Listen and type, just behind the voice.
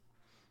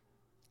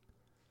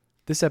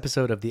This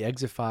episode of the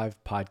Exit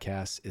 5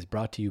 podcast is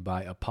brought to you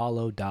by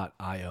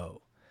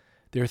Apollo.io.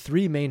 There are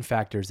three main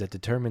factors that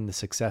determine the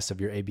success of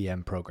your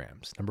ABM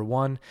programs. Number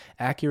one,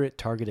 accurate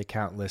target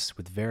account lists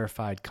with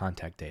verified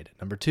contact data.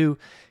 Number two,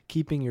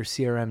 keeping your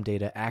CRM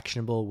data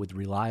actionable with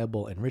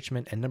reliable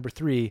enrichment. And number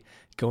three,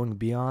 going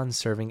beyond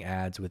serving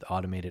ads with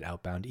automated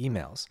outbound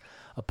emails.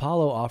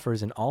 Apollo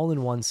offers an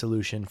all-in-one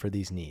solution for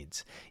these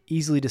needs.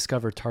 Easily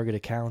discover target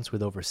accounts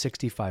with over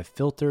 65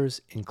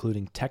 filters,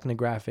 including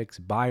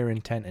technographics, buyer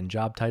intent, and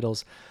job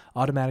titles.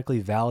 Automatically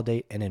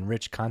validate and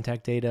enrich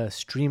contact data,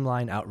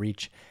 streamline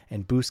outreach,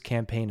 and boost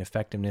campaign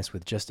effectiveness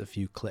with just a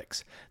few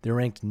clicks. They're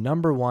ranked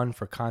number one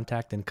for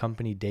contact and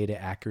company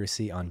data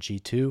accuracy on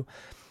G2,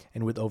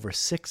 and with over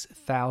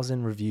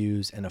 6,000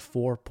 reviews and a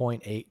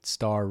 4.8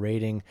 star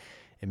rating,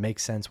 it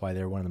makes sense why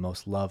they're one of the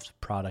most loved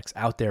products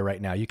out there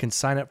right now. You can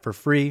sign up for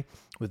free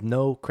with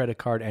no credit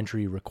card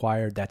entry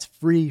required. That's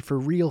free, for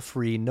real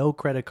free, no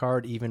credit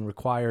card even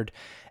required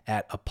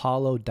at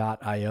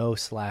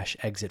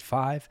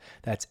apollo.io/exit5.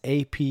 That's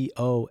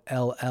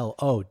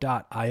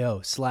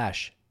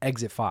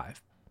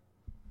APOLLO.io/exit5.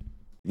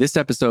 This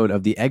episode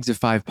of the Exit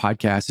 5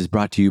 podcast is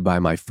brought to you by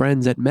my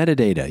friends at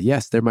Metadata.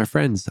 Yes, they're my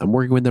friends. I'm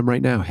working with them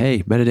right now.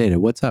 Hey, Metadata,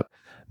 what's up?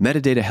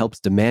 Metadata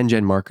helps demand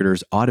gen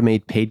marketers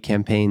automate paid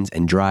campaigns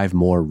and drive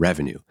more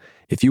revenue.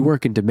 If you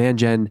work in demand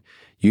gen,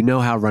 you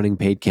know how running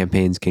paid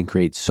campaigns can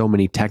create so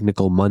many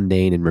technical,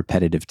 mundane, and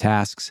repetitive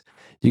tasks.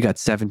 You got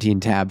 17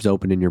 tabs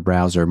open in your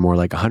browser, more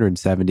like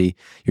 170.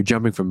 You're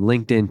jumping from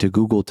LinkedIn to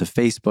Google to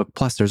Facebook.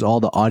 Plus, there's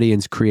all the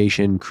audience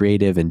creation,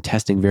 creative, and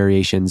testing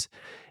variations.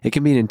 It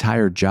can be an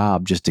entire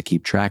job just to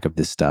keep track of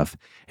this stuff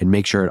and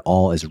make sure it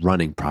all is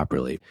running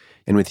properly.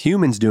 And with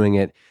humans doing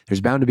it,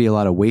 there's bound to be a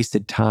lot of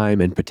wasted time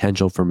and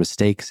potential for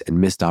mistakes and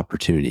missed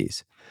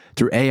opportunities.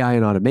 Through AI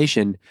and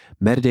automation,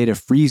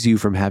 Metadata frees you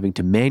from having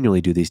to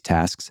manually do these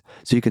tasks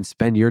so you can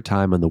spend your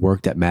time on the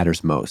work that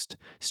matters most: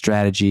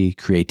 strategy,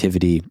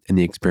 creativity, and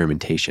the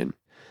experimentation.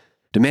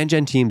 Demand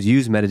gen teams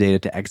use Metadata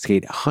to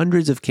execute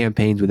hundreds of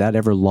campaigns without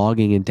ever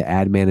logging into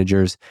ad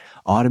managers,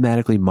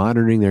 automatically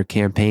monitoring their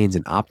campaigns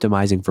and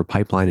optimizing for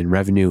pipeline and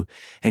revenue,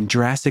 and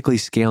drastically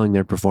scaling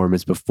their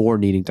performance before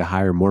needing to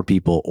hire more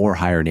people or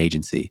hire an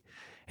agency.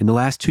 In the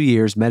last 2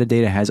 years,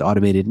 Metadata has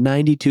automated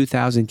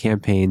 92,000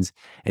 campaigns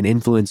and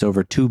influenced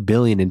over $2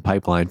 billion in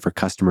pipeline for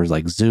customers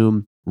like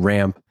Zoom,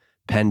 Ramp,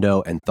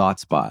 Pendo, and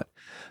ThoughtSpot.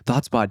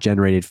 ThoughtSpot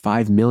generated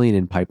 $5 million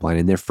in pipeline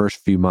in their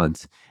first few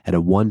months at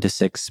a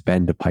 1-to-6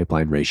 spend to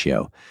pipeline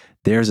ratio.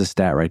 There's a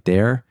stat right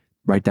there.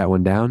 Write that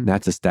one down.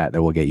 That's a stat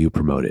that will get you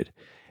promoted.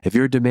 If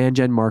you're a demand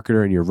gen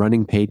marketer and you're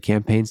running paid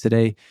campaigns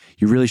today,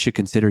 you really should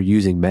consider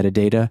using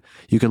Metadata.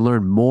 You can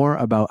learn more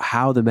about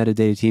how the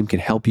Metadata team can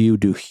help you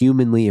do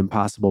humanly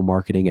impossible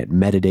marketing at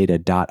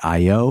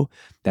metadata.io.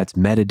 That's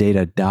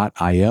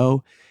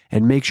metadata.io.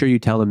 And make sure you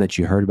tell them that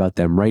you heard about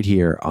them right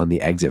here on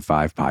the Exit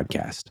 5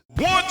 podcast.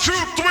 1, 2,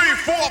 3,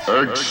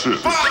 4. Exit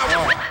 5.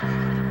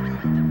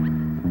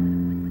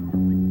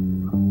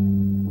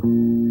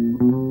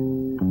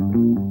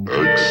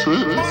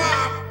 Exit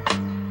 5.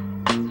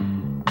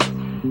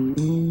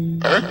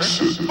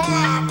 Exit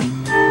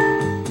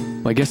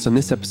 5. My guest on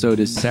this episode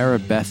is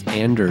Sarah-Beth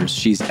Anders.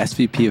 She's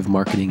SVP of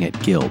Marketing at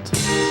Guild.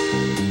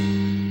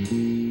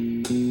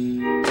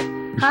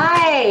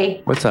 Hi.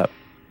 What's up?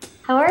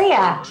 How are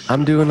ya?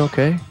 I'm doing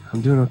okay.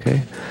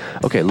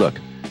 Okay, look,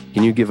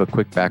 can you give a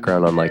quick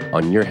background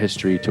on your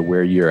history to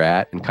where you're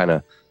at and kind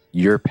of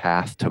your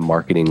path to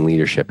marketing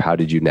leadership? How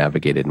did you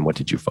navigate it and what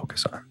did you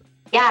focus on?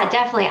 Yeah,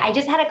 definitely. I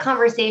just had a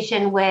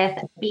conversation with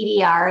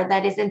BDR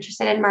that is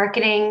interested in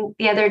marketing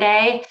the other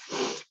day.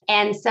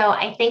 And so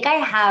I think I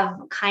have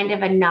kind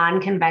of a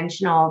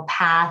non-conventional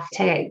path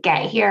to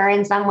get here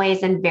in some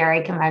ways and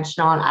very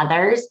conventional in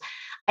others.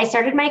 I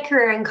started my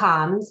career in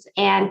comms,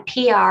 and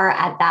PR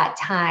at that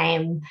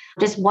time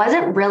just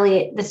wasn't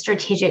really the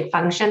strategic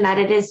function that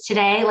it is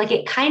today. Like,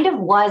 it kind of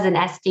was an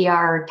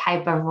SDR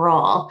type of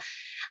role.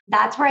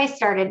 That's where I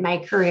started my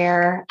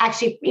career.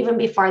 Actually, even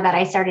before that,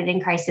 I started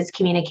in crisis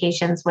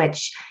communications,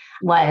 which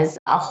was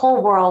a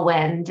whole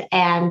whirlwind.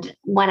 And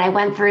when I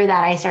went through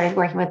that, I started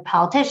working with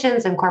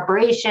politicians and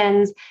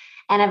corporations.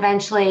 And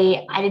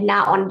eventually, I did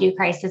not want to do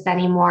crisis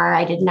anymore.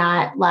 I did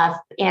not love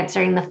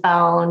answering the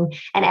phone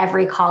and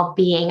every call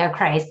being a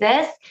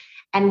crisis,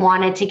 and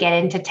wanted to get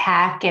into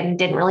tech and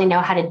didn't really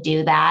know how to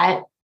do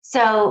that.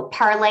 So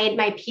parlayed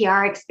my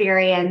PR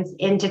experience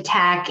into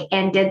tech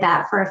and did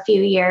that for a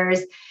few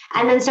years.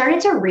 And then started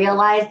to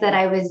realize that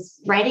I was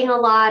writing a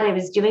lot. I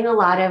was doing a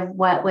lot of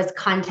what was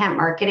content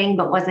marketing,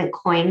 but wasn't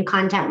coined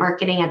content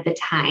marketing at the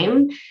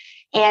time.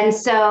 And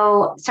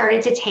so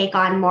started to take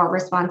on more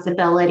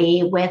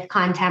responsibility with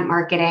content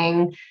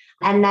marketing,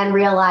 and then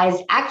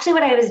realized actually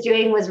what I was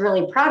doing was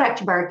really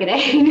product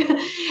marketing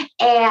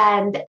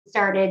and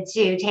started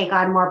to take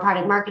on more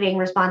product marketing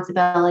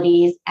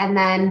responsibilities. And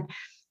then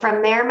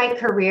from there, my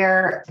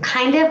career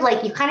kind of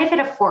like you kind of hit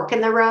a fork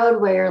in the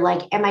road where you're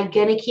like, am I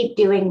going to keep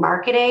doing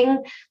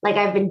marketing? Like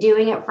I've been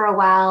doing it for a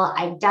while.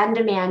 I've done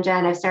demand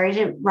gen. I've started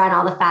to run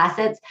all the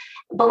facets.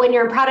 But when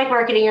you're in product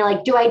marketing, you're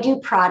like, do I do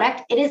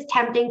product? It is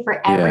tempting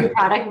for every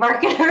product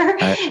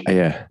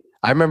marketer.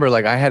 I remember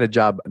like I had a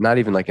job, not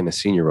even like in a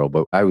senior role,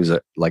 but I was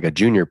like a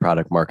junior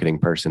product marketing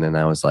person. And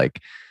I was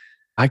like,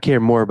 I care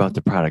more about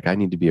the product. I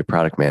need to be a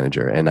product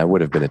manager. And I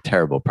would have been a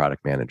terrible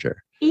product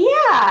manager.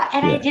 Yeah.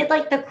 And I did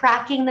like the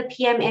cracking the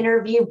PM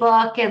interview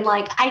book. And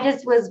like, I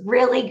just was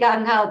really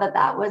gung ho that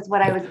that was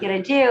what I was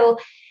going to do.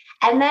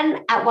 And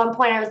then at one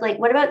point I was like,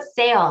 what about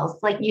sales?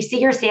 Like you see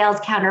your sales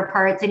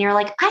counterparts and you're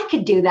like, I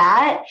could do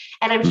that.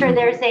 And I'm sure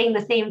they're saying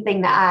the same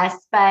thing to us,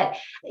 but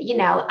you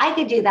know, I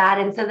could do that.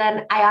 And so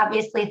then I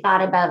obviously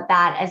thought about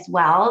that as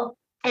well.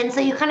 And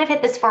so you kind of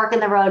hit this fork in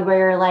the road where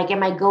you're like,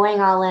 am I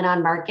going all in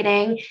on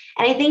marketing?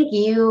 And I think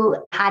you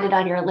had it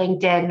on your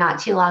LinkedIn not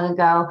too long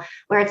ago,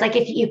 where it's like,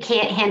 if you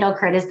can't handle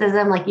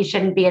criticism, like you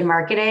shouldn't be in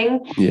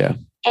marketing. Yeah.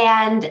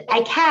 And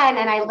I can,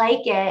 and I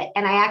like it.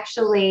 And I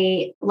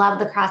actually love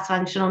the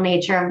cross-functional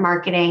nature of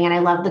marketing, and I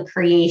love the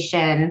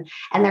creation.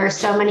 And there are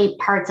so many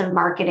parts of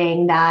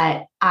marketing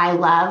that I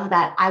love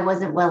that I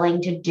wasn't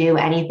willing to do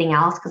anything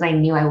else because I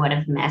knew I would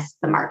have missed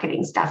the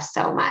marketing stuff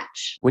so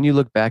much. When you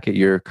look back at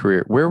your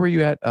career, where were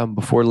you at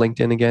before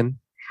LinkedIn again?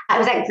 I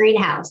was at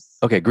Greenhouse.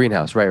 Okay,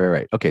 Greenhouse.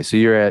 Right. Okay, so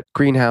you're at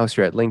Greenhouse,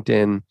 you're at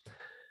LinkedIn.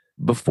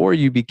 Before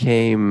you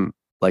became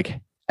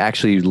like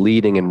actually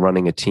leading and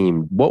running a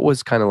team, what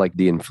was kind of like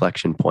the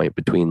inflection point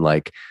between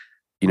like,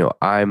 you know,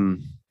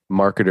 I'm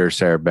marketer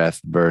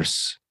Sarah-Beth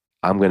versus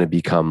I'm going to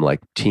become like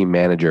team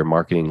manager,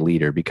 marketing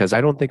leader? Because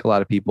I don't think a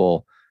lot of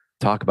people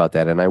talk about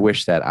that. And I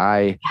wish that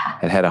I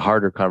had a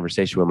harder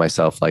conversation with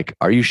myself. Like,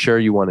 are you sure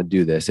you want to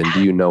do this? And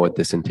do you know what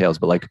this entails?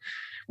 But like,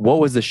 what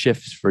was the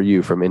shift for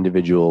you from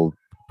individual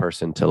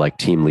person to like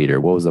team leader?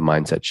 What was the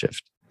mindset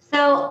shift?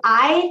 So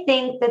I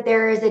think that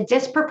there is a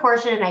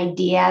disproportionate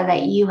idea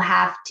that you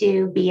have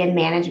to be in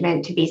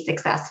management to be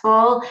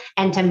successful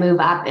and to move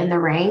up in the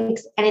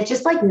ranks. And it's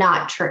just like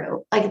not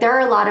true. Like there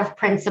are a lot of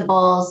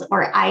principals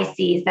or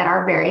ICs that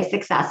are very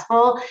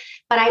successful,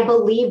 but I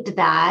believed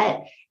that.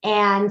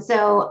 And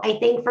so I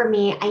think for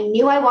me, I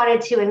knew I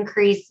wanted to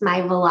increase my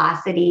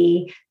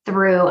velocity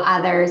through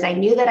others. I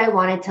knew that I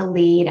wanted to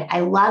lead. I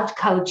loved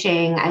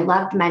coaching. I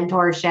loved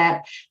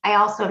mentorship. I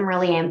also am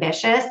really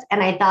ambitious.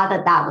 And I thought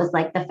that that was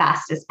like the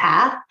fastest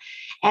path.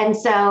 And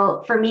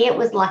so for me, it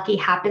was lucky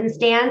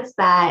happenstance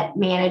that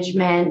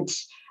management,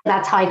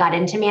 that's how I got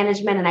into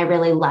management, and I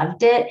really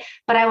loved it.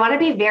 But I want to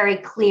be very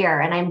clear,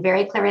 and I'm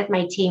very clear with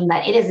my team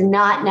that it is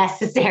not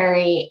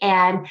necessary.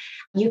 And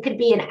you could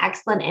be an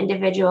excellent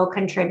individual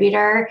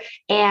contributor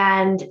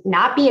and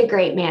not be a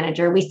great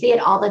manager. We see it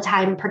all the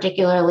time,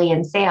 particularly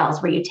in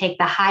sales, where you take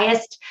the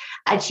highest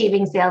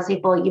achieving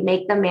salespeople, you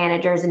make them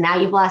managers, and now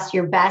you've lost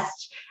your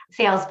best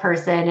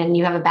salesperson and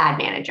you have a bad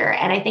manager.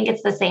 And I think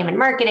it's the same in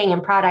marketing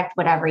and product,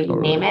 whatever you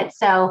name it.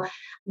 So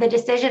the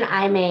decision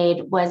I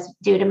made was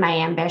due to my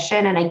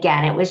ambition. And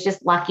again, it was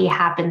just lucky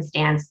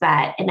happenstance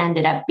that it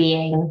ended up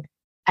being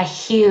a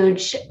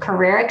huge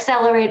career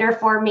accelerator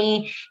for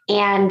me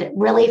and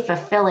really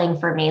fulfilling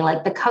for me.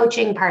 Like the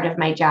coaching part of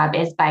my job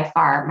is by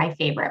far my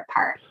favorite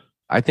part.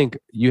 I think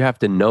you have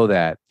to know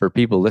that for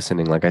people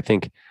listening. Like, I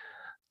think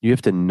you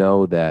have to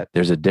know that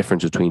there's a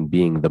difference between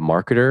being the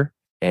marketer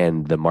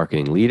and the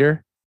marketing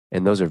leader.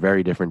 And those are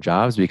very different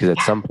jobs, because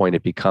at some point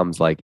it becomes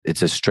like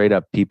it's a straight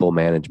up people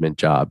management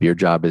job. Your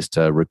job is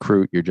to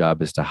recruit. Your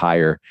job is to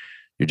hire.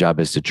 Your job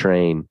is to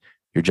train.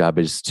 Your job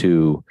is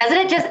to... Doesn't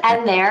it just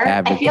end there?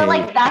 Advocate. I feel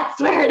like that's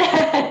where it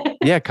ends.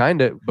 Yeah,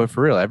 kind of. But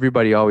for real,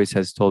 everybody always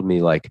has told me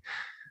like,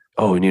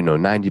 oh,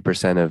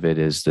 90% of it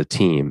is the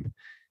team.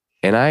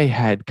 And I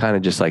had kind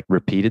of just like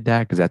repeated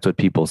that because that's what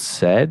people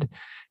said.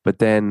 But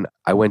then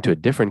I went to a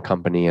different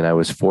company and I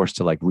was forced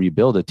to like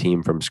rebuild a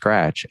team from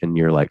scratch. And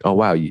you're like, oh,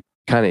 wow, you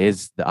kind of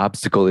is the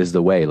obstacle is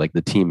the way, like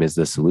the team is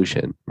the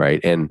solution. Right.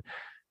 And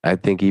I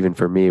think even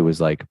for me, it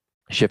was like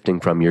shifting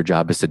from your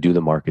job is to do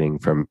the marketing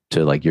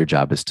to like your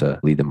job is to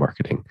lead the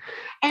marketing.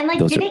 And like,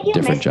 didn't you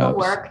miss the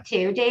work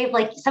too, Dave?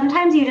 Like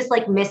sometimes you just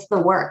like miss the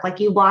work. Like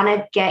you want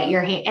to get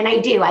your hand, and I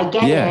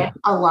get it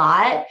a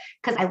lot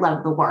because I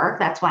love the work.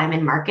 That's why I'm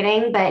in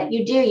marketing, but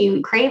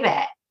you crave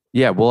it.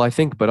 Yeah. Well, I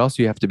think, but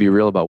also you have to be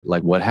real about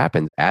like what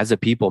happens as a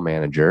people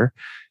manager.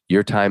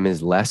 Your time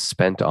is less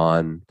spent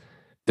on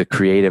the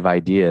creative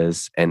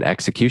ideas and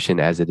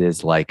execution as it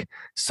is like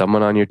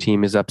someone on your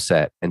team is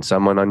upset and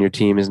someone on your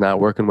team is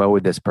not working well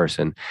with this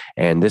person.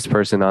 And this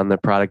person on the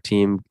product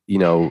team,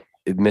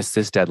 it missed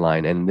this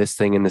deadline and this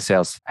thing in the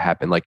sales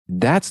happened. Like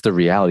that's the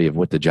reality of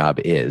what the job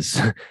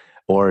is.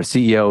 Or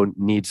CEO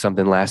needs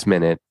something last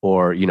minute,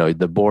 or,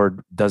 the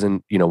board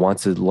doesn't,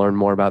 wants to learn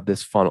more about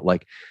this funnel.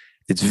 Like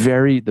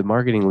the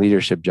marketing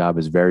leadership job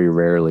is very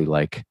rarely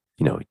like,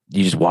 you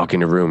just walk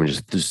in a room and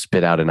just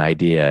spit out an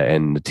idea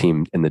and the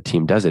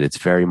team does it. It's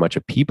very much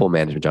a people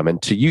management job.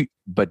 And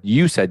but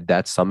you said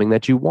that's something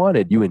that you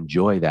wanted. You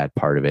enjoy that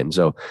part of it. And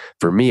so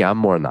for me, I'm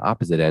more on the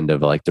opposite end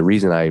of like the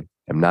reason I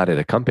am not at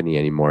a company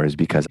anymore is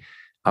because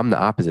I'm the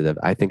opposite of,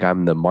 I think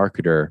I'm the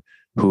marketer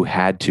who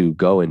had to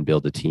go and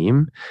build a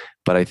team.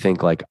 But I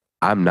think like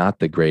I'm not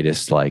the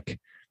greatest like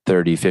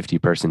 30, 50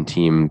 person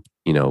team,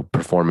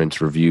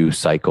 performance review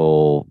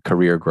cycle,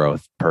 career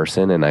growth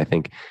person. And I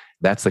think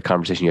that's the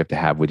conversation you have to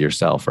have with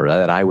yourself, or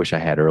that I wish I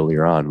had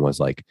earlier on, was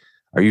like,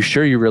 are you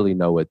sure you really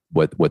know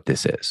what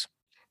this is?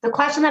 The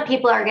question that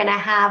people are going to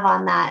have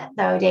on that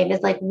though, Dave,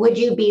 is like, would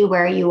you be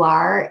where you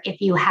are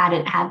if you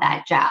hadn't had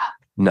that job?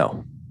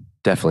 No,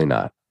 definitely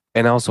not.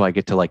 And also I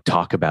get to like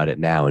talk about it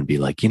now and be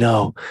like,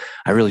 I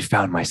really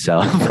found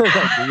myself.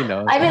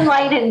 I'm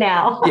enlightened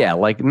now. Yeah.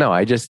 Like, no,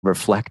 I just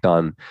reflect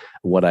on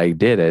what I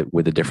did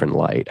with a different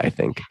light, I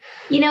think.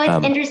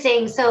 It's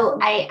interesting. So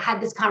I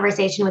had this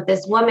conversation with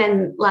this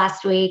woman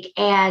last week,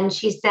 and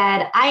she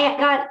said, I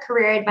got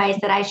career advice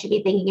that I should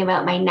be thinking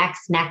about my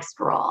next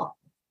role.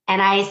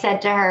 And I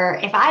said to her,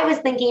 if I was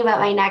thinking about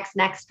my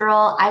next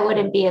role, I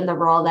wouldn't be in the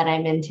role that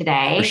I'm in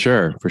today. For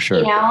sure.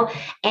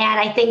 And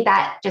I think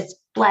that just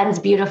blends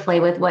beautifully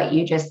with what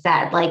you just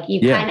said. Like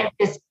kind of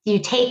just, you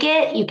take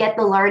it, you get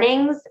the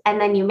learnings, and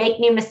then you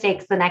make new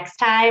mistakes the next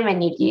time,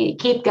 and you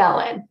keep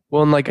going.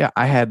 Well, and like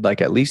I had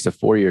like at least a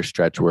 4-year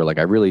stretch where like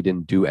I really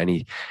didn't do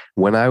any.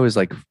 When I was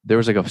like, there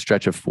was like a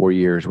stretch of 4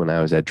 years when I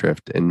was at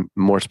Drift, and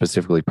more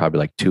specifically, probably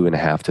like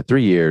 2.5 to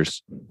 3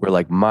 years, where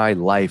like my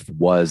life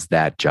was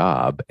that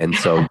job. And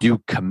so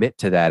you commit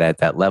to that at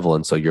that level.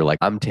 And so you're like,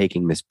 I'm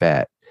taking this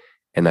bet.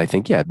 And I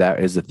think, that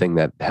is the thing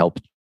that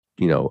helped,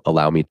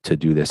 allow me to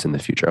do this in the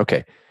future.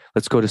 Okay,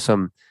 let's go to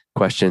some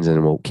questions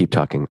and we'll keep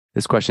talking.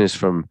 This question is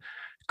from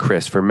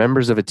Chris. For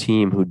members of a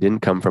team who didn't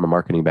come from a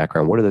marketing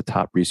background, what are the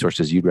top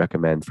resources you'd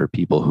recommend for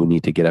people who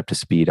need to get up to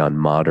speed on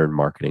modern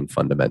marketing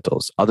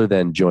fundamentals, other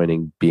than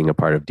being a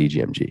part of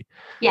DGMG?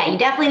 Yeah, you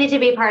definitely need to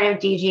be part of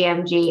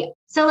DGMG.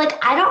 So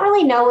like, I don't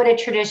really know what a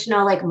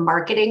traditional like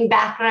marketing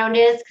background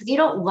is, because you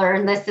don't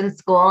learn this in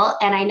school.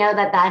 And I know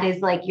that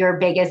is like your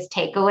biggest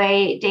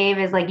takeaway, Dave,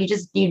 is like,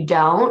 you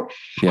don't.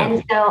 Yeah.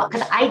 And so,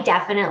 because I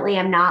definitely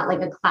am not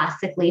like a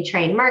classically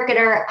trained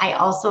marketer. I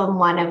also am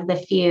one of the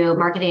few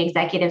marketing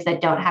executives that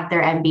don't have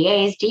their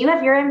MBAs. Do you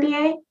have your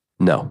MBA?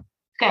 No.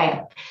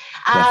 Okay.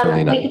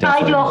 We could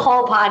probably do a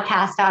whole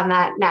podcast on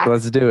that next.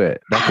 Let's do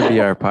it. That could be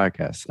our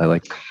podcast. I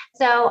like.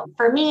 So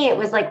for me, it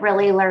was like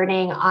really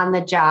learning on the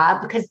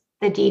job, because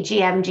the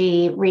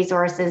DGMG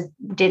resources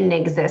didn't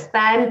exist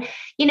then.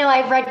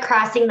 I've read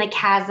Crossing the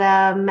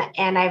Chasm,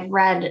 and I've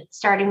read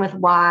Starting with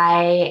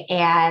Why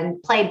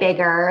and Play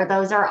Bigger.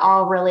 Those are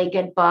all really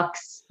good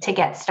books to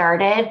get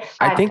started.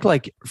 I think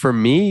like for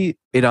me,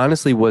 it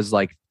honestly was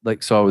like,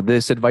 so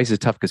this advice is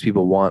tough because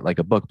people want like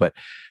a book, but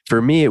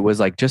for me, it was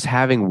like just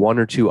having one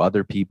or two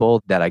other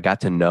people that I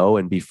got to know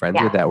and be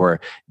friends with that were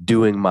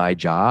doing my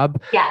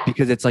job. Yeah.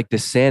 Because it's like the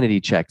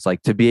sanity checks,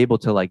 like to be able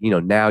to like,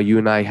 now you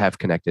and I have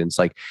connected. It's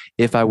like,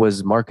 if I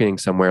was marketing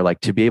somewhere, like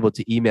to be able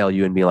to email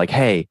you and be like,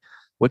 hey,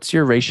 what's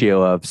your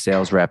ratio of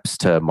sales reps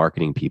to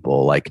marketing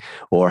people? Like,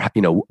 or,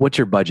 what's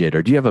your budget?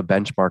 Or do you have a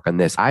benchmark on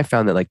this? I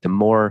found that like the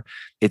more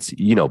it's,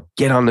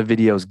 get on the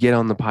videos, get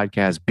on the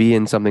podcast, be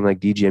in something like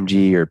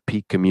DGMG or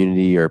Peak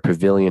Community or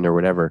Pavilion or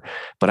whatever.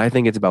 But I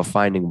think it's about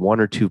finding one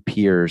or two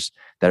peers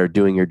that are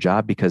doing your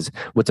job, because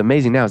what's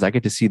amazing now is I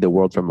get to see the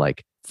world from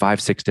like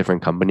 5-6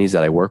 different companies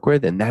that I work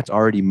with. And that's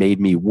already made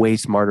me way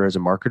smarter as a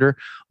marketer,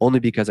 only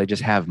because I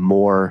just have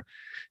more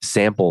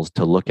samples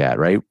to look at,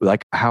 right?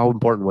 Like, how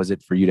important was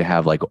it for you to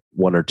have like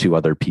one or two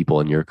other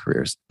people in your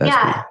careers?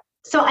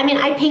 So,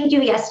 I pinged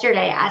you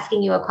yesterday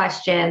asking you a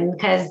question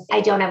because I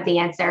don't have the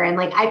answer. And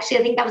like, actually,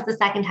 I think that was the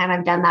second time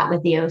I've done that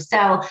with you.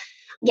 So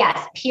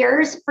yes,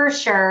 peers for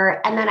sure.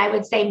 And then I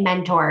would say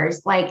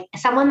mentors, like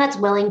someone that's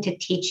willing to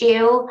teach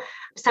you.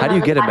 How do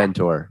you get a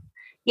mentor?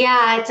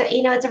 Yeah,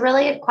 it's a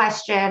really good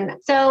question.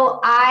 So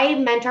I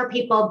mentor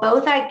people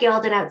both at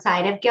Guild and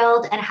outside of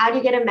Guild. And how do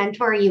you get a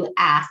mentor? You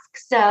ask.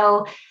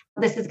 So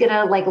this is going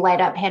to like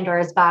light up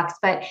Pandora's box,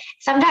 but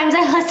sometimes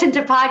I listen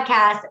to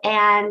podcasts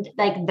and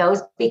like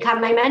those become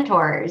my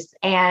mentors.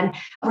 And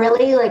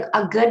really like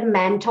a good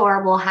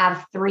mentor will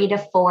have 3 to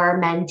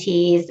 4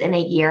 mentees in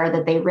a year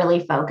that they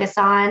really focus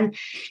on.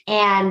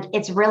 And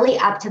it's really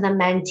up to the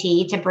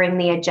mentee to bring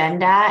the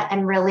agenda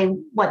and really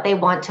what they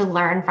want to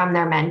learn from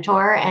their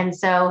mentor. And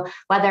so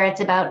whether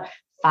it's about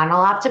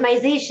funnel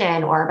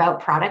optimization or about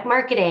product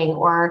marketing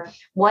or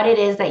what it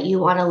is that you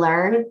want to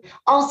learn.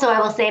 Also, I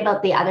will say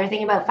about the other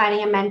thing about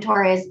finding a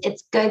mentor is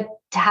it's good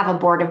to have a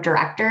board of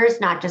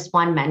directors, not just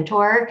one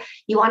mentor.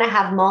 You want to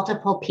have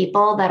multiple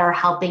people that are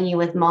helping you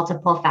with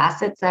multiple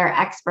facets that are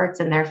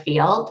experts in their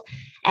field.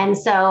 And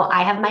so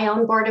I have my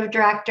own board of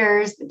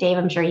directors. Dave,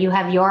 I'm sure you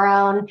have your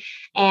own.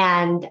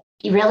 And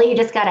you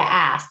just got to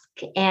ask,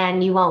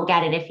 and you won't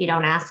get it if you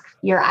don't ask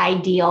your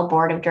ideal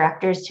board of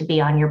directors to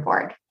be on your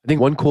board. I think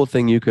one cool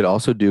thing you could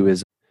also do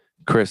is,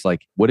 Chris,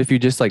 like, what if you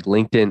just like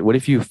LinkedIn, what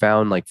if you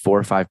found like 4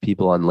 or 5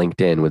 people on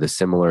LinkedIn with a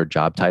similar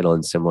job title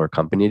and similar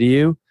company to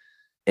you,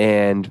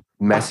 and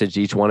messaged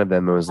each one of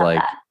them and was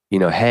like,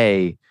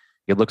 hey,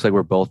 it looks like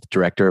we're both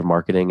director of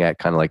marketing at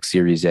kind of like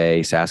Series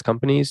A SaaS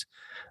companies.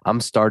 I'm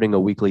starting a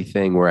weekly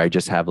thing where I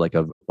just have like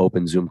a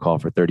open Zoom call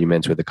for 30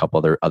 minutes with a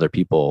couple other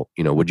people.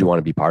 Would you want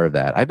to be part of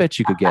that? I bet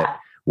you could get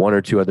one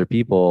or two other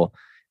people,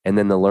 and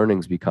then the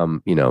learnings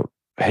become,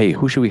 hey,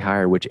 who should we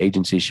hire? Which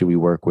agency should we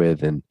work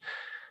with? And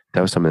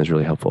that was something that's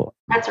really helpful.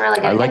 That's really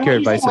good. I like your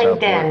advice about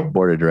LinkedIn.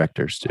 board of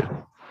directors too.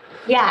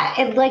 Yeah,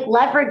 it's like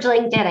leverage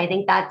LinkedIn. I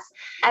think that's,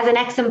 as an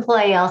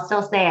ex-employee, I'll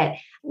still say it.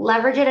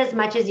 Leverage it as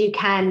much as you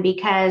can,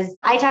 because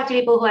I talk to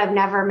people who I've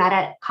never met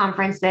at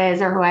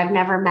conferences or who I've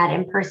never met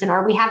in person,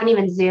 or we haven't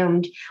even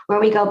Zoomed, where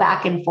we go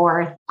back and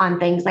forth on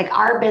things. Like,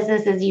 our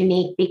business is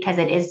unique because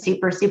it is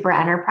super, super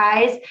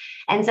enterprise.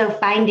 And so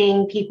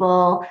finding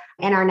people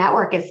in our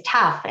network is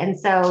tough. And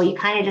so you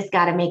kind of just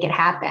got to make it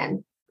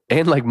happen.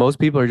 And like, most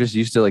people are just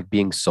used to like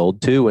being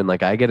sold to. And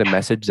like, I get a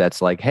message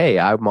that's like, hey,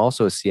 I'm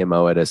also a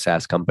CMO at a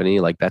SaaS company.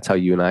 Like, that's how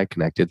you and I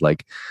connected.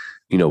 Like,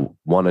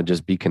 want to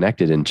just be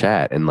connected and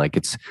chat. And like,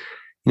 it's,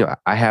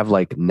 I have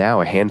like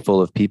now a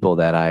handful of people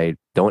that I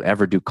don't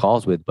ever do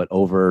calls with, but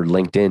over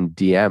LinkedIn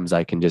DMs,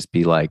 I can just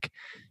be like,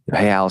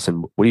 hey,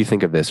 Allison, what do you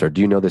think of this? Or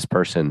do you know this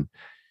person?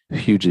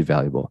 Hugely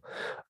valuable.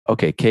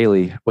 Okay,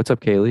 Kaylee. What's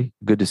up, Kaylee?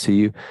 Good to see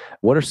you.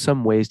 What are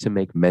some ways to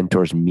make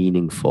mentors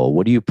meaningful?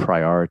 What do you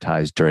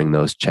prioritize during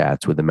those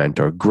chats with a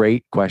mentor?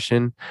 Great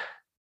question,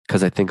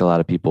 because I think a lot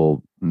of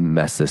people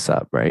mess this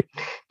up, right?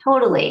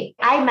 Totally.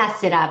 I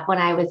messed it up when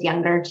I was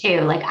younger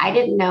too. Like, I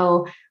didn't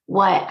know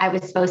what I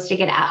was supposed to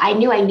get out. I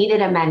knew I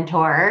needed a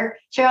mentor.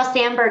 Sheryl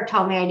Sandberg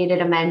told me I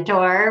needed a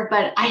mentor,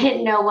 but I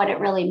didn't know what it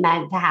really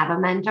meant to have a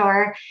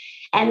mentor.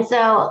 And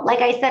so, like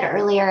I said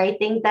earlier, I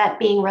think that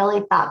being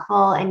really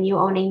thoughtful and you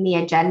owning the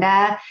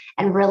agenda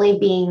and really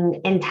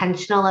being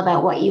intentional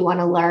about what you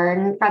want to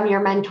learn from your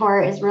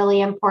mentor is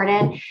really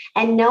important.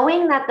 And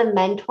knowing that the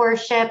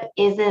mentorship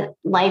isn't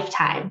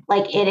lifetime,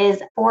 like, it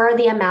is for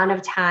the amount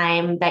of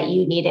time that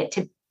you need it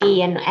to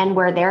be, and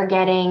where they're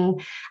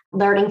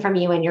learning from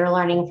you and you're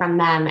learning from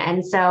them.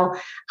 And so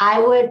I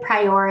would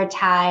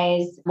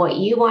prioritize what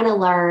you want to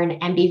learn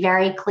and be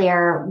very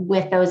clear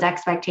with those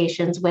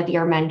expectations with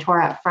your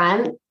mentor up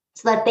front,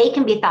 so that they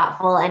can be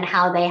thoughtful in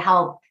how they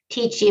help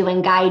teach you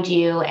and guide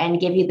you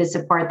and give you the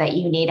support that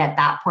you need at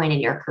that point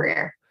in your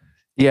career.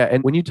 Yeah.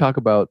 And when you talk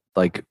about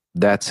like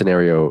that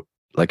scenario,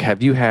 like,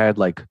 have you had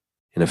like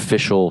an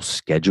official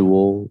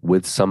schedule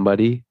with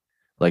somebody?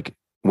 Like,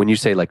 when you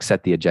say like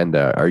set the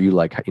agenda, are you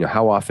like,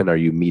 how often are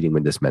you meeting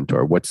with this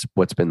mentor? What's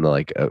been the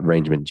like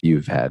arrangement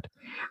you've had?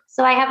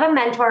 So I have a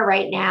mentor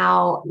right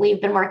now.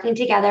 We've been working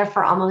together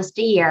for almost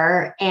a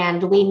year,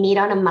 and we meet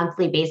on a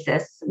monthly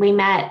basis. We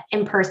met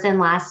in person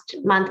last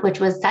month, which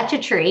was such a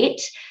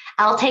treat.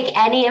 I'll take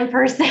any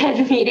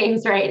in-person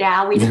meetings right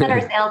now. We just had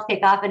our sales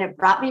kickoff and it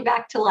brought me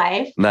back to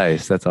life.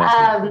 Nice. That's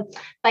awesome.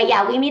 But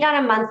yeah, we meet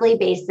on a monthly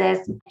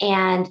basis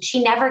and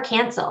she never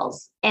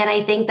cancels. And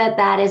I think that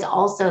that is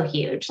also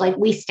huge. Like,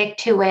 we stick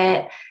to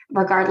it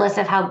regardless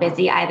of how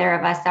busy either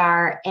of us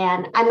are.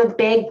 And I'm a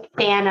big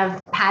fan of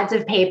pads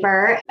of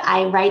paper.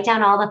 I write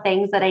down all the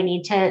things that I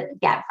need to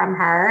get from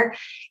her,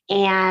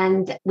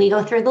 and we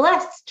go through the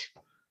list.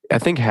 I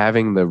think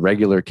having the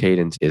regular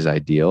cadence is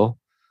ideal,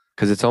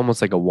 because it's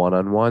almost like a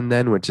one-on-one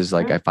then, which is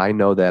like, if I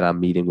know that I'm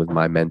meeting with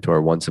my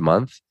mentor once a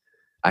month.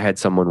 I had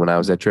someone when I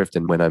was at Drift,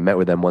 and when I met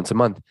with them once a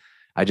month,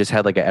 I just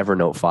had like an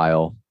Evernote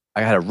file.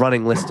 I had a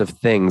running list of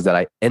things that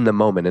I, in the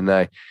moment, and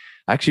I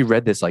actually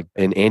read this like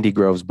in Andy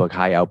Grove's book,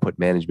 High Output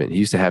Management. He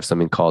used to have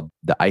something called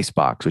the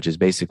Icebox, which is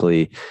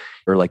basically,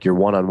 or like your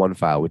one-on-one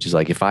file, which is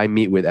like, if I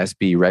meet with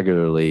SB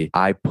regularly,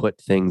 I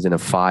put things in a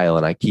file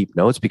and I keep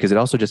notes, because it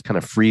also just kind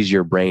of frees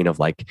your brain of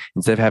like,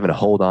 instead of having to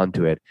hold on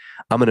to it,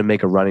 I'm going to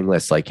make a running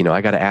list. Like,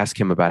 I got to ask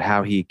him about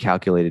how he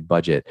calculated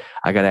budget.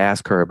 I got to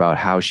ask her about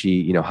how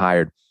she,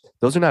 hired.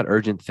 Those are not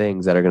urgent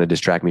things that are going to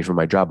distract me from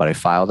my job, but I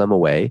file them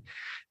away.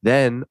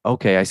 Then,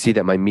 okay, I see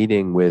that my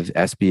meeting with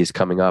SB is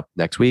coming up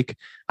next week.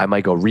 I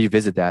might go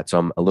revisit that, so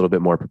I'm a little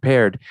bit more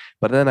prepared.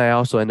 But then I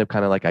also end up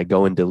kind of like, I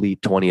go and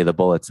delete 20 of the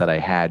bullets that I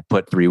had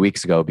put 3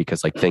 weeks ago,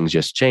 because like things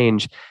just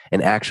change.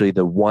 And actually,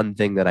 the one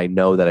thing that I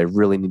know that I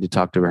really need to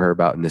talk to her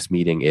about in this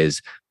meeting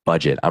is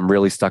budget. I'm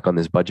really stuck on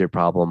this budget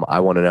problem. I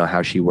want to know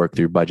how she worked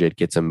through budget,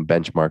 get some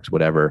benchmarks,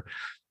 whatever.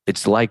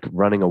 It's like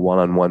running a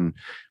one-on-one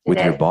with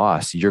your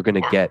boss. You're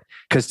going to get,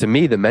 because to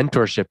me, the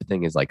mentorship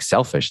thing is like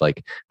selfish.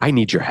 Like, I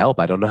need your help.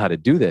 I don't know how to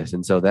do this.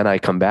 And so then I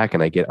come back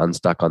and I get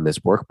unstuck on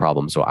this work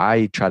problem. So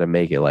I try to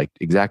make it like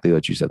exactly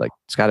what you said. Like,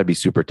 it's got to be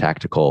super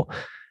tactical.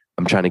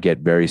 I'm trying to get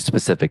very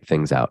specific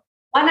things out.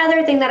 One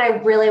other thing that I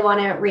really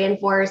want to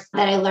reinforce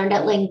that I learned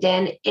at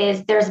LinkedIn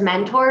is there's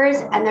mentors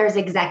and there's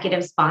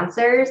executive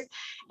sponsors.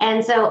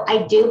 And so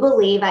I do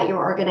believe at your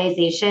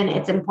organization,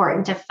 it's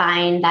important to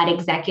find that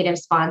executive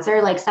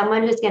sponsor, like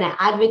someone who's going to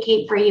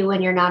advocate for you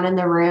when you're not in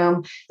the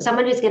room,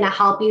 someone who's going to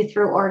help you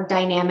through org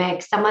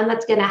dynamics, someone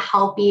that's going to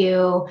help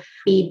you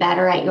be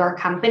better at your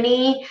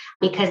company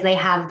because they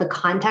have the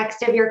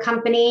context of your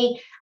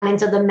company. And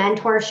so the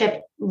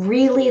mentorship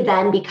really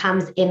then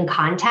becomes in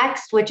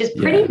context, which is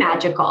pretty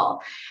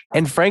magical.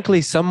 And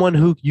frankly, someone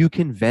who you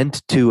can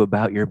vent to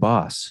about your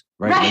boss.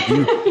 right?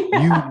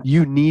 Like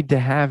you need to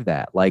have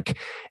that. Like,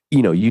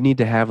 you need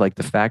to have like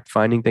the fact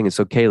finding thing. And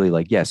so Kaylee,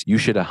 like, yes, you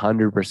should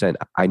 100%.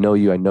 I know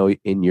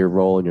in your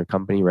role in your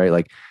company, right?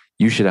 Like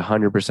you should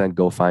 100%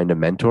 go find a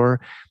mentor,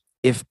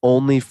 if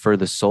only for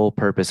the sole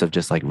purpose of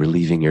just like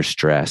relieving your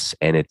stress,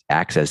 and it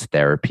acts as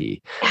therapy.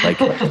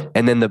 Like,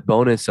 and then the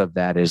bonus of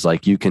that is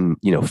like, you can,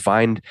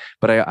 find,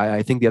 but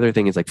I think the other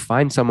thing is like,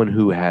 find someone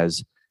who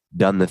has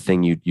done the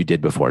thing you did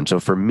before. And so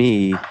for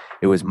me,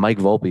 it was Mike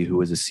Volpe, who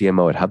was a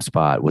CMO at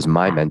HubSpot, was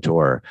my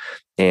mentor.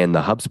 And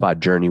the HubSpot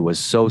journey was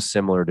so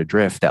similar to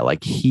Drift that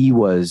like, he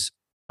was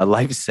a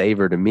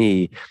lifesaver to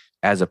me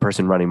as a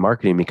person running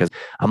marketing, because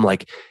I'm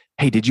like,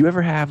 hey, did you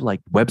ever have like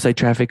website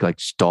traffic like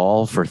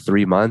stall for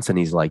 3 months? And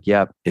he's like,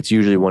 yep, it's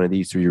usually one of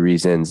these 3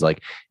 reasons.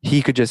 Like,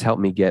 he could just help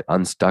me get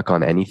unstuck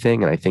on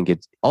anything. And I think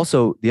it's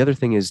also, the other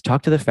thing is,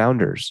 talk to the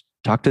founders,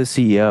 talk to the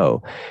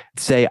CEO,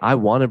 say, I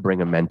want to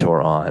bring a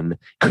mentor on.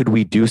 Could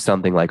we do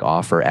something like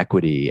offer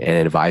equity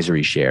and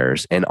advisory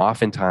shares? And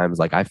oftentimes,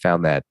 like, I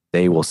found that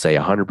they will say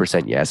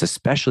 100% yes,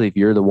 especially if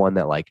you're the one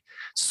that like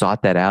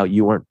sought that out.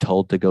 You weren't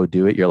told to go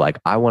do it. You're like,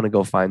 I want to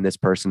go find this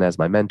person as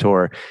my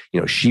mentor.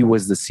 She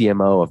was the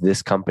CMO of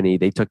this company.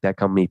 They took that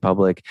company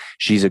public.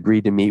 She's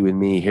agreed to meet with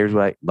me. Here's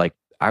what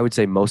I would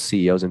say most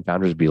CEOs and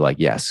founders would be like,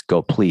 yes,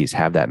 go, please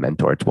have that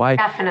mentor. It's why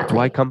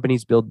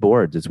companies build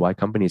boards. It's why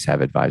companies have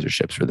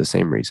advisorships, for the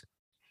same reason.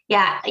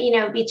 Yeah.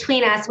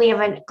 Between us, we have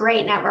a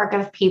great network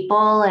of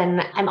people,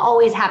 and I'm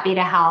always happy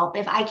to help.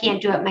 If I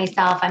can't do it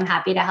myself, I'm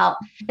happy to help.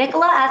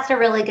 Nicola asked a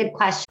really good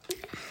question.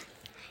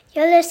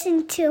 You're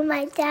listening to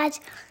my dad's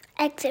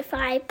Exit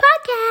 5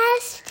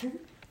 podcast.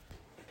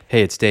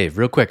 Hey, it's Dave.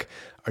 Real quick.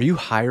 Are you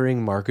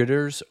hiring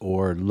marketers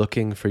or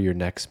looking for your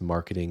next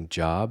marketing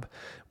job?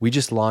 We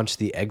just launched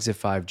the Exit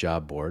 5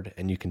 job board,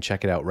 and you can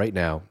check it out right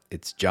now.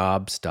 It's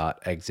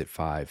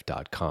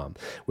jobs.exit5.com.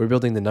 We're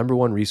building the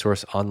 #1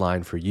 resource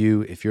online for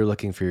you if you're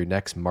looking for your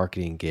next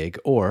marketing gig,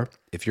 or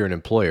if you're an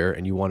employer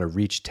and you want to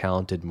reach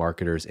talented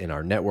marketers in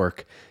our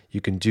network. You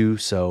can do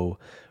so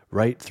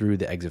right through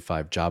the Exit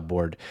 5 job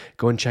board.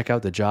 Go and check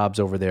out the jobs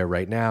over there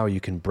right now. You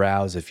can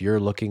browse if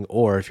you're looking,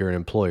 or if you're an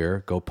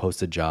employer, go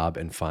post a job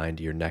and find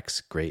your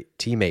next great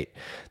teammate.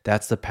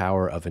 That's the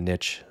power of a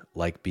niche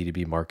like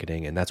B2B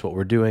marketing. And that's what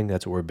we're doing.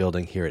 That's what we're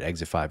building here at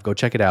Exit 5. Go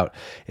check it out.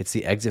 It's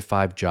the Exit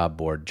 5 job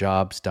board,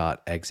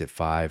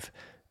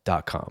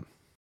 jobs.exit5.com.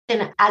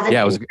 And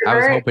I was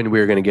hoping we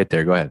were going to get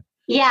there. Go ahead.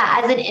 Yeah,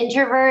 as an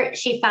introvert,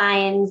 she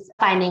finds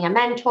finding a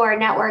mentor,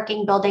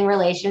 networking, building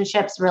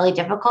relationships really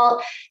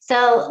difficult.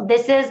 So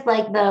this is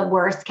like the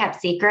worst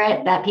kept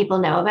secret that people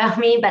know about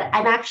me, but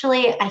I'm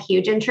actually a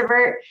huge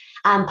introvert,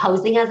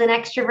 posing as an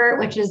extrovert,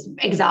 which is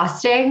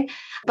exhausting.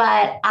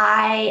 But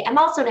I am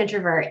also an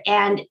introvert.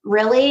 And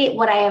really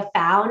what I have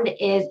found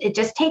is it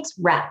just takes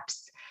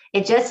reps.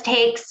 It just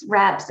takes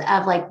reps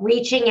of like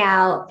reaching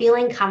out,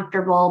 feeling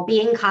comfortable,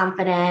 being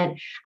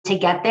confident to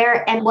get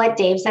there. And what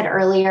Dave said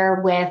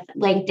earlier with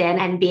LinkedIn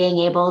and being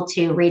able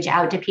to reach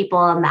out to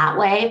people in that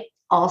way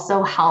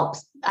also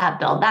helps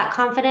build that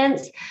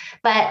confidence.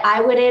 But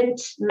I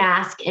wouldn't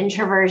mask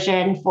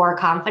introversion for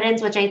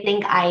confidence, which I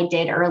think I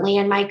did early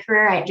in my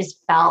career. I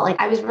just felt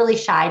like I was really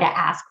shy to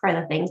ask for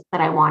the things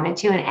that I wanted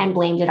to, and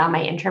blamed it on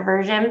my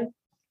introversion.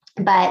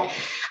 But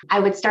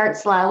I would start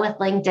slow with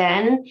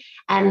LinkedIn.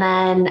 And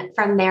then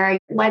from there,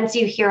 once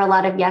you hear a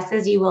lot of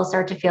yeses, you will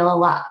start to feel a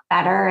lot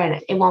better,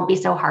 and it won't be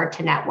so hard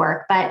to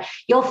network. But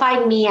you'll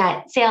find me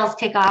at sales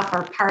kickoff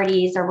or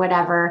parties or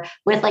whatever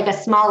with like a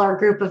smaller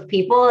group of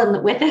people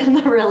and within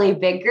the really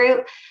big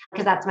group,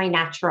 because that's my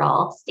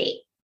natural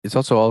state. It's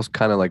also all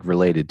kind of like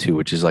related to,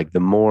 which is like the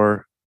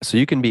more, so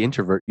you can be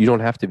introvert. You don't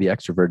have to be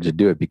extroverted to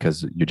do it,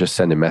 because you're just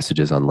sending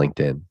messages on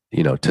LinkedIn,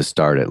 to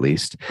start at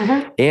least.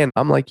 Mm-hmm. And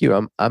I'm like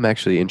you, I'm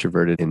actually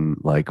introverted in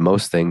like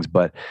most things,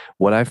 but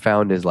what I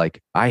found is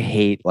like, I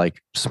hate like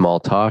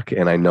small talk,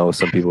 and I know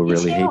some people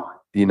really hate,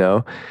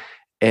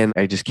 and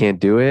I just can't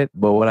do it.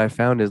 But what I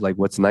found is like,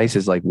 what's nice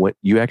is like, what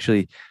you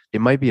actually,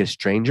 it might be a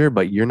stranger,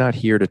 but you're not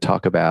here to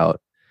talk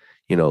about,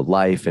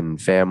 life and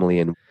family,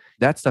 and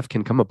that stuff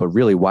can come up. But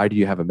really, why do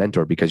you have a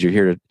mentor? Because you're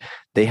here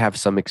they have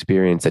some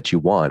experience that you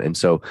want. And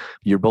so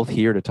you're both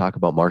here to talk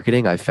about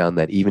marketing. I found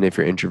that even if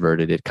you're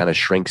introverted, it kind of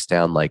shrinks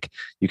down. Like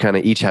you kind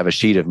of each have a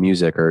sheet of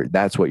music, or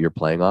that's what you're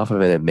playing off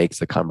of. And it makes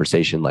the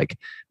conversation like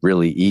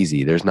really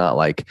easy. There's not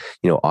like,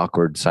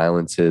 awkward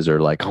silences or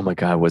like, oh my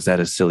God, was that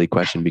a silly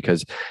question?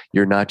 Because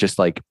you're not just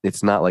like,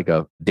 it's not like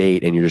a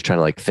date and you're just trying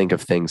to like think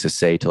of things to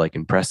say to like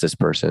impress this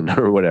person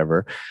or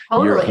whatever.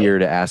 Totally. You're here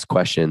to ask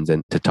questions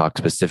and to talk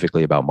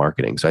specifically about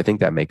marketing. So I think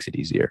that makes it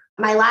easier.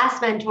 My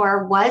last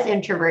mentor was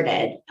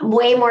introverted,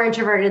 way more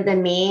introverted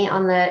than me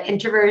on the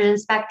introversion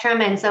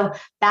spectrum. And so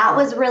that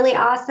was really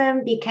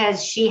awesome,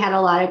 because she had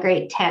a lot of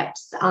great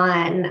tips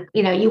on,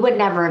 you would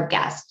never have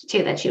guessed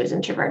too that she was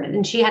introverted.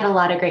 And she had a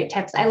lot of great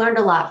tips. I learned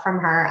a lot from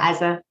her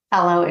as a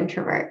fellow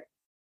introvert.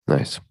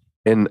 Nice.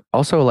 And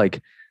also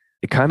like,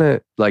 it kind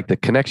of like the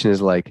connection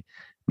is like,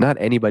 not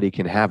anybody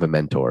can have a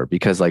mentor,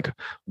 because like,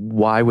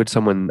 why would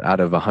someone out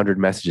of 100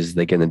 messages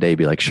they get in a day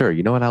be like, sure,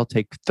 you know what, I'll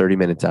take 30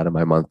 minutes out of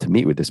my month to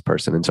meet with this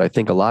person. And so I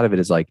think a lot of it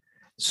is like,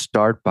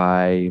 start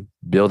by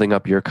building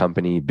up your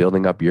company,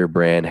 building up your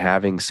brand,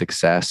 having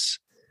success,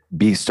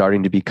 be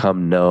starting to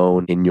become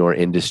known in your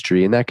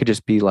industry. And that could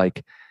just be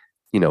like,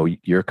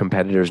 your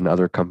competitors and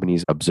other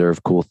companies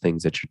observe cool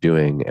things that you're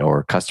doing,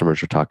 or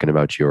customers are talking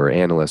about you, or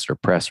analysts or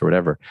press or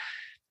whatever.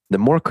 The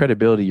more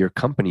credibility your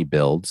company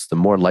builds, the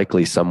more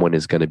likely someone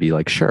is going to be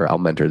like, sure, I'll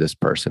mentor this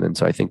person. And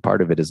so I think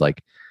part of it is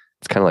like,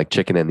 it's kind of like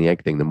chicken and the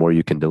egg thing. The more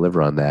you can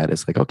deliver on that,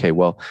 it's like, okay,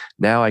 well,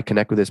 now I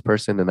connect with this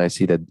person and I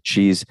see that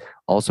she's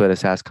also at a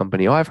SaaS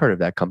company. Oh, I've heard of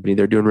that company.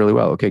 They're doing really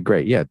well. Okay,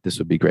 great. Yeah, this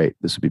would be great.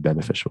 This would be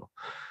beneficial.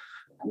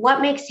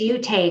 What makes you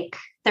take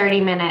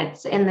 30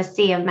 minutes in the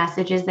sea of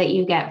messages that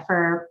you get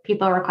for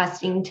people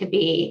requesting to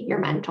be your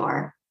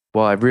mentor?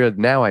 Well, I've realized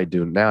now I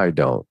do. Now I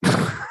don't.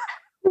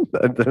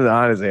 The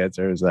honest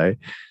answer is I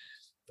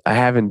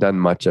haven't done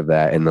much of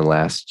that in the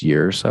last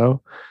year or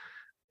so.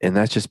 And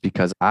that's just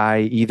because I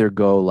either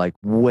go like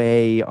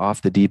way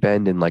off the deep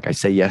end and like I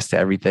say yes to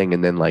everything.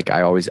 And then like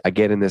I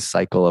get in this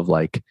cycle of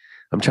like,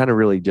 I'm trying to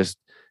really just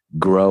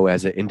grow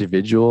as an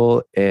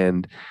individual.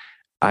 And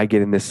I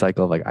get in this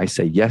cycle of like, I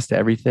say yes to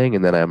everything.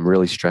 And then I'm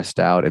really stressed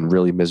out and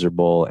really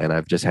miserable. And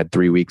I've just had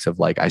 3 weeks of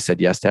like, I said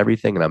yes to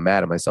everything and I'm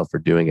mad at myself for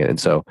doing it. And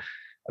so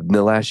in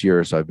the last year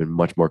or so, I've been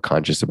much more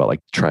conscious about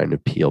like trying to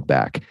peel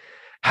back.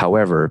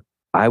 However,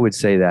 I would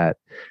say that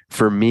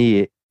for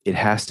me, it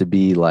has to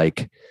be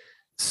like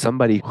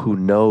somebody who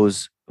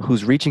knows,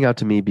 who's reaching out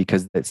to me,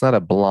 because it's not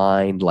a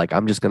blind, like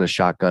I'm just going to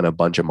shotgun a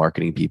bunch of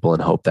marketing people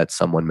and hope that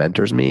someone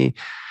mentors me.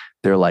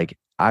 They're like,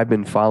 I've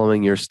been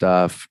following your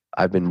stuff.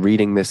 I've been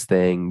reading this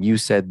thing. You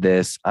said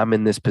this, I'm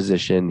in this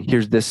position.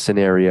 Here's this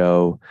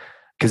scenario.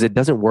 Because it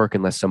doesn't work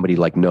unless somebody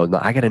like, no,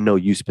 I got to know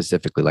you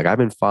specifically. Like I've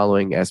been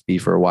following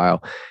SB for a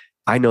while.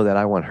 I know that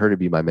I want her to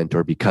be my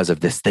mentor because of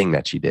this thing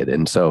that she did.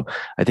 And so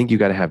I think you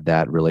got to have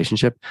that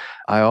relationship.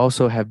 I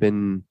also have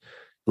been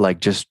like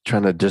just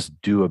trying to just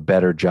do a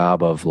better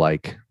job of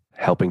like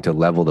helping to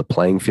level the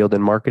playing field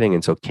in marketing.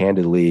 And so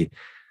candidly,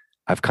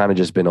 I've kind of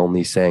just been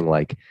only saying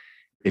like,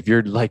 if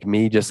you're like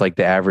me, just like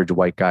the average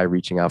white guy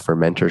reaching out for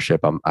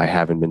mentorship, I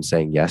haven't been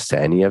saying yes to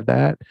any of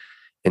that.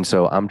 And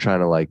so I'm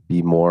trying to like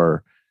be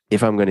more,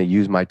 if I'm going to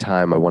use my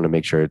time, I want to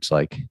make sure it's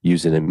like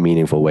used in a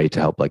meaningful way to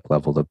help like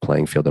level the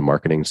playing field in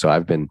marketing. So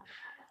I've been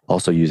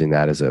also using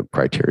that as a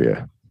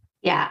criteria.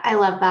 Yeah, I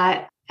love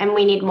that. And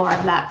we need more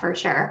of that for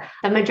sure.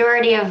 The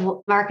majority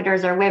of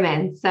marketers are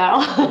women. So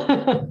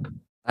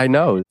I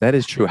know that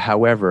is true.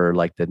 However,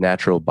 like the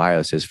natural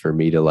bias is for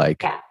me to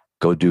like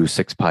go do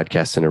 6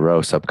 podcasts in a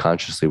row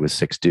subconsciously with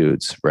 6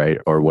 dudes, right?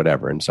 Or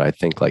whatever. And so I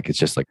think like, it's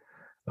just like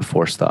a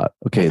forced thought.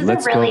 Okay,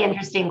 let's go. Really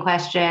interesting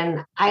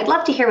question. I'd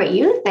love to hear what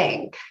you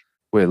think.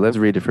 Wait, let's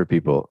read it for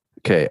people.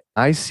 Okay,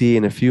 I see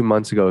in a few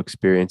months ago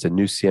experience a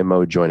new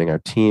CMO joining our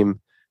team.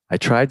 I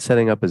tried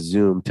setting up a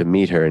Zoom to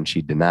meet her and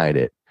she denied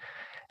it.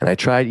 And I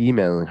tried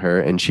emailing her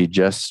and she has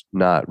just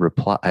not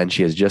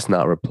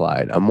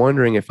replied. I'm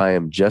wondering if I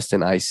am just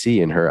an IC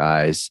in her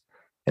eyes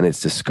and it's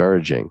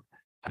discouraging.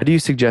 How do you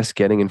suggest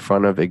getting in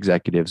front of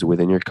executives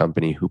within your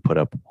company who put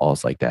up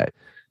walls like that?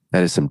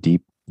 That is some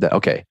deep,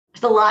 okay.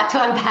 There's a lot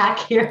to unpack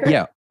here.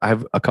 Yeah, I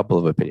have a couple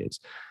of opinions.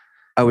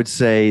 I would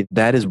say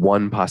that is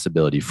one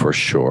possibility for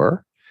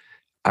sure.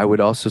 I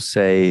would also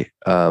say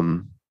a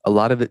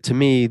lot of it to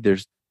me,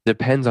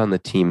 depends on the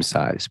team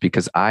size,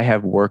 because I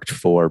have worked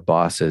for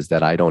bosses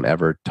that I don't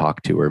ever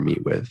talk to or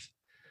meet with.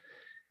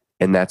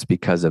 And that's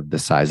because of the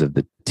size of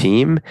the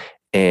team.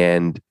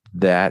 And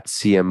that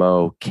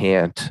CMO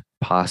can't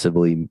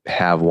possibly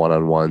have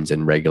one-on-ones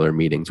and regular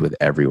meetings with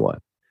everyone.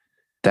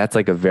 That's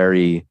like a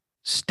very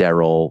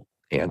sterile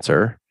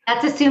answer.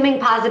 That's assuming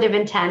positive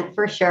intent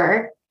for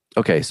sure.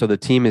 Okay, so the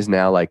team is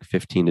now like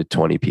 15 to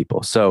 20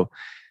 people. So,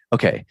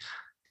 okay,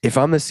 if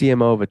I'm the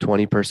CMO of a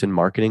 20-person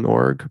marketing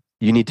org,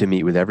 you need to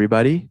meet with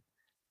everybody.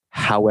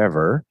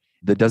 However,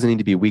 that doesn't need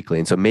to be weekly.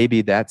 And so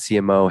maybe that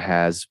CMO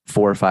has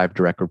 4 or 5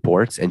 direct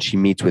reports and she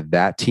meets with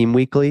that team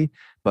weekly.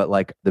 But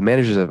like the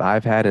managers that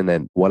I've had, and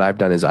then what I've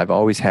done is I've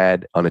always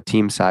had on a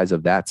team size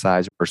of that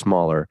size or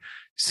smaller,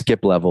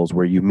 skip levels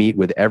where you meet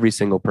with every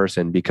single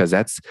person, because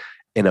that's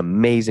an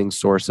amazing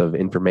source of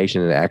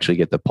information and actually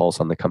get the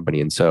pulse on the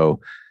company. And so,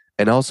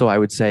 and also I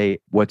would say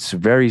what's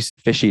very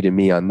fishy to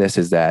me on this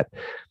is that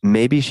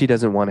maybe she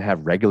doesn't want to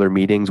have regular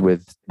meetings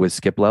with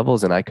skip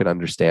levels. And I could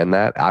understand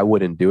that. I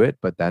wouldn't do it,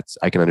 but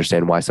I can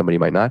understand why somebody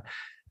might not.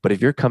 But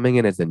if you're coming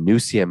in as the new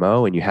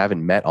CMO and you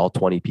haven't met all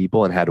 20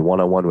 people and had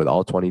one-on-one with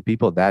all 20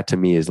 people, that to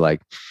me is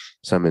like,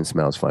 something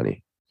smells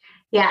funny.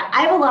 Yeah,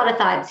 I have a lot of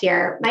thoughts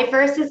here. My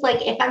first is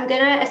like, if I'm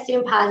going to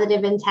assume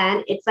positive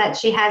intent, it's that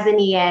she has an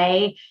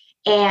EA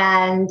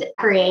and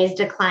her EA is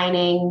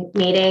declining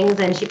meetings,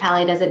 and she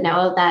probably doesn't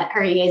know that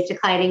her EA is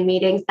declining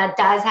meetings. That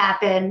does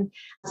happen.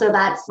 So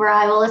that's where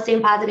I will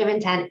assume positive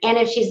intent. And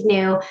if she's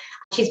new,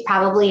 she's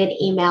probably an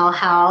email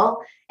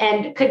hell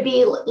and could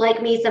be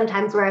like me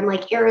sometimes where I'm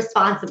like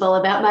irresponsible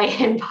about my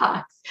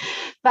inbox.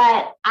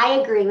 But I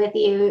agree with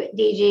you,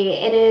 DG.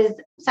 It is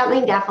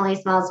something definitely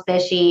smells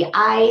fishy.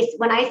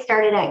 When I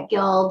started at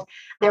Guild,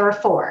 there were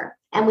 4.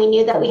 And we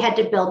knew that we had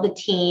to build the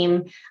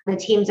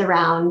teams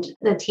around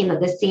the team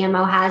that the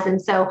CMO has.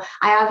 And so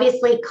I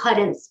obviously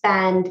couldn't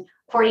spend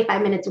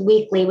 45 minutes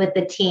weekly with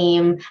the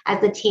team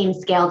as the team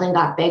scaled and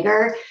got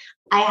bigger.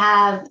 I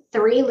have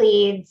 3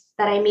 leads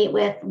that I meet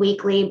with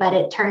weekly, but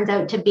it turns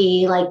out to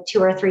be like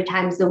 2 or 3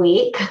 times a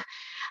week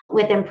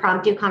with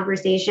impromptu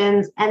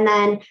conversations. And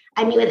then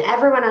I meet with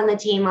everyone on the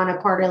team on a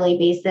quarterly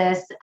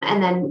basis.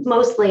 And then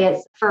mostly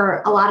it's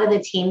for a lot of the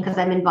team, because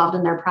I'm involved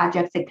in their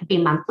projects, it could be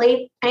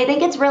monthly. And I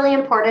think it's really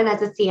important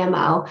as a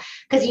CMO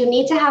because you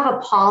need to have a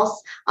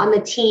pulse on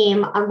the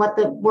team on what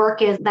the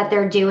work is that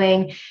they're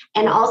doing,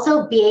 and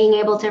also being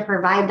able to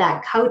provide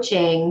that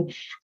coaching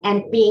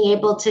and being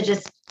able to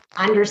just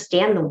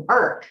understand the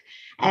work.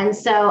 And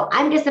so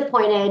I'm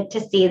disappointed to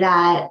see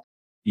that.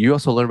 You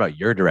also learn about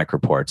your direct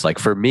reports. Like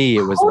for me,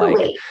 it was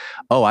like,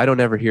 oh, I don't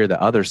ever hear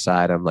the other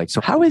side. I'm like, so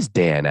how is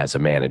Dan as a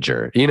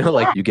manager?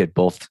 Like you get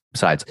both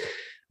sides.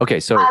 Okay.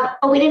 So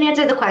but we didn't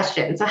answer the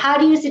question. So how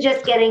do you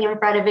suggest getting in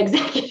front of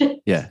executives?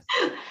 Yeah.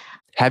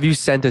 Have you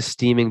sent a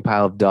steaming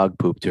pile of dog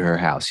poop to her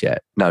house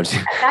yet? No,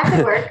 that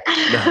could work.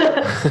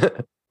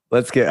 No.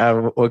 Let's get,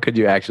 what could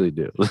you actually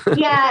do?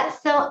 Yeah.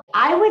 So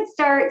I would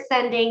start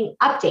sending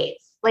updates.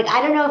 Like,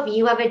 I don't know if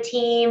you have a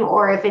team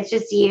or if it's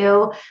just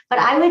you, but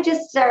I would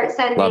just start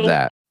sending, Love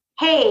that.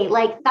 Hey,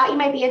 like, thought you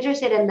might be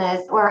interested in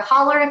this, or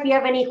holler if you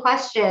have any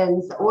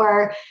questions,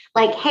 or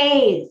like,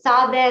 hey,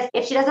 saw this.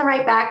 If she doesn't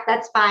write back,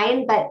 that's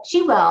fine, but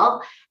she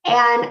will.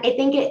 And I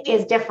think it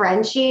is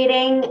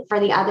differentiating for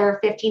the other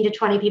 15 to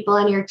 20 people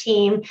in your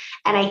team.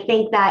 And I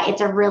think that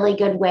it's a really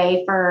good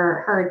way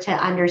for her to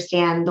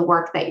understand the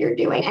work that you're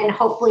doing, and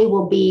hopefully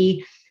will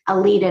be a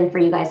lead in for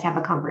you guys to have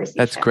a conversation.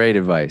 That's great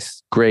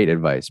advice. Great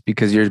advice.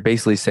 Because you're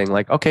basically saying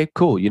like, okay,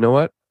 cool. You know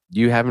what?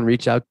 You haven't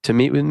reached out to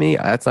meet with me.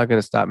 That's not going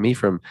to stop me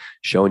from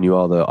showing you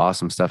all the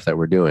awesome stuff that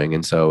we're doing.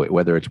 And so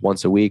whether it's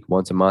once a week,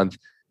 once a month,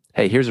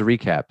 hey, here's a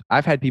recap.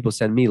 I've had people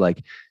send me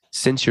like,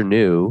 since you're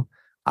new,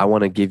 I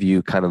want to give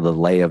you kind of the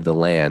lay of the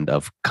land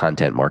of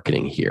content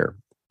marketing here.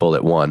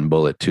 Bullet 1,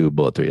 bullet 2,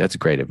 bullet 3. That's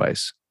great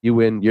advice. You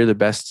win. You're the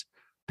best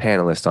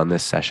panelist on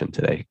this session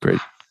today.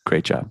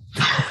 Great job.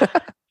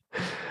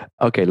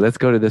 Okay, let's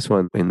go to this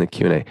one in the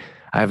Q&A.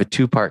 I have a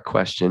 2-part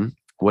question.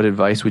 What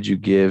advice would you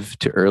give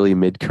to early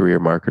mid-career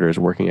marketers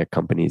working at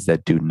companies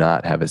that do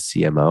not have a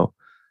CMO?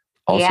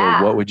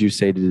 Also, What would you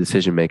say to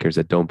decision makers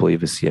that don't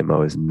believe a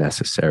CMO is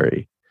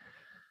necessary?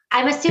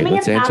 I'm assuming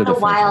it's not the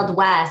Wild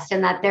West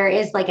and that there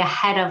is like a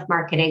head of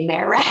marketing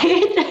there,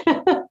 right?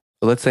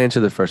 Let's answer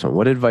the first one.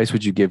 What advice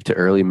would you give to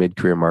early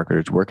mid-career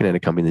marketers working at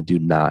a company that do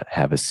not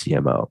have a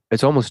CMO?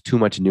 It's almost too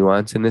much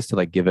nuance in this to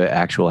like give an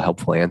actual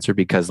helpful answer,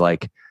 because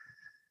like,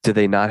 do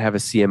they not have a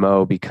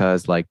CMO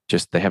because like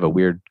just they have a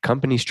weird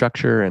company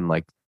structure, and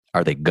like,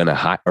 are they gonna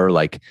hire, or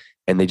like,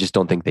 and they just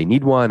don't think they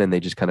need one, and they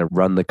just kind of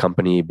run the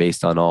company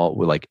based on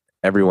like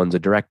everyone's a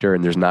director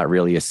and there's not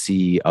really a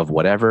C of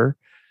whatever?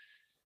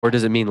 Or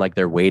does it mean like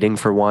they're waiting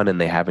for one and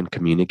they haven't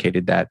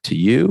communicated that to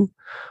you?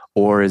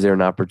 Or is there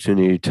an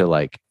opportunity to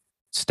like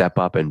step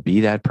up and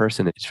be that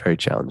person? It's very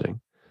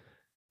challenging.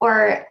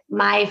 Or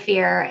my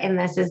fear in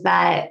this is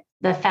that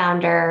the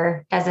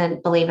founder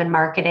doesn't believe in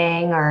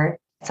marketing, or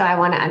so I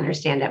want to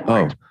understand it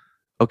more. Oh,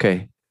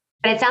 okay.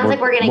 But it sounds like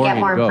we're going to get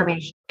more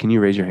information. Can you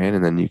raise your hand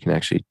and then you can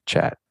actually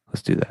chat?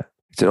 Let's do that.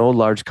 It's an old,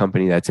 large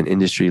company that's an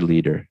industry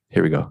leader.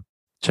 Here we go.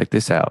 Check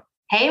this out.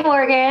 Hey,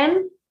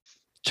 Morgan.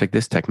 Check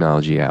this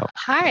technology out.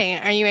 Hi.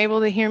 Are you able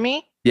to hear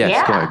me? Yes.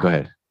 Yeah. Go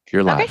ahead.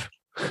 You're live.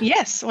 Okay.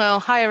 Yes. Well,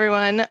 hi,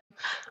 everyone.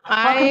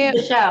 Welcome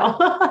to the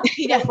show.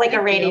 Yes, like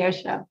a radio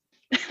show.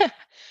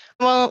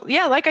 Well,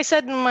 yeah, like I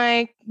said in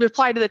my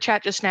reply to the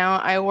chat just now,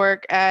 I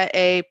work at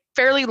a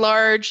fairly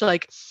large,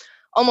 like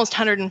almost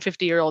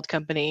 150-year-old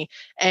company,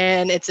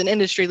 and it's an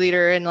industry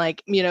leader in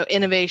like,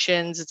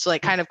 innovations. It's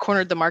like kind of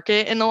cornered the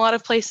market in a lot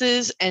of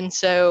places. And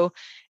so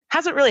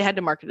hasn't really had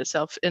to market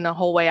itself in a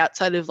whole way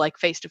outside of like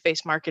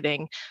face-to-face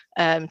marketing,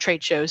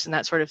 trade shows and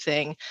that sort of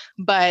thing.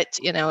 But,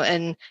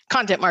 and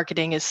content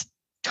marketing is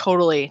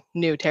totally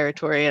new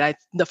territory. And I'm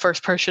the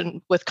first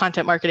person with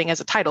content marketing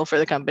as a title for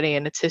the company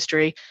in its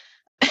history.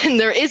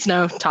 And there is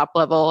no top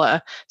level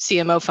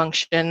CMO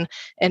function.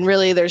 And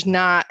really, there's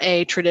not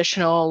a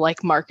traditional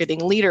like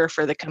marketing leader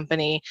for the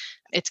company.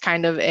 It's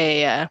kind of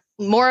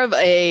more of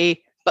a,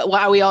 but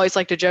why we always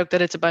like to joke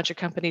that it's a bunch of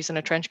companies in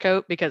a trench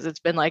coat, because it's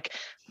been like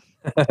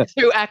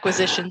through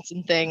acquisitions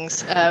and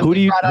things. Who do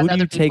you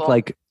take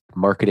like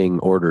marketing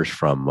orders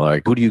from?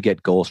 Like, who do you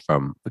get goals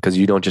from? Because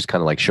you don't just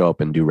kind of like show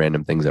up and do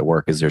random things at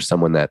work. Is there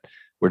someone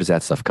where does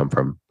that stuff come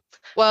from?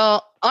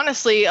 Well,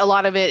 honestly, a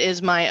lot of it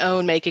is my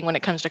own making when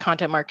it comes to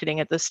content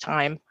marketing at this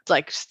time. It's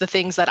like the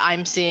things that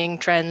I'm seeing,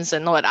 trends,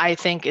 and what I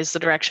think is the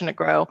direction to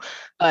grow.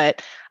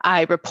 But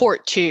I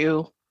report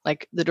to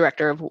like the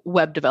director of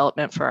web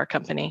development for our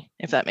company,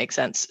 if that makes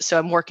sense. So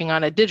I'm working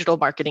on a digital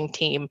marketing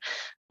team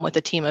with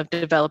a team of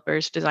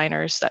developers,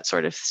 designers, that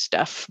sort of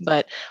stuff.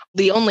 But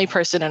the only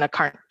person in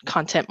a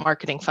content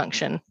marketing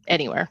function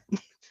anywhere.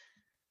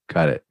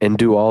 Got it. And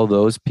do all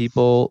those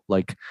people,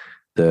 like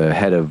the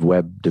head of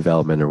web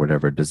development or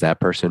whatever, does that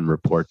person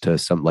report to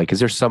some, like, is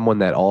there someone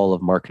that all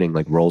of marketing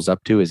like rolls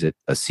up to? Is it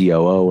a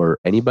COO or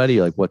anybody?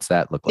 Like, what's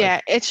that look like?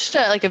 Yeah, it's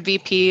just like a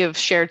VP of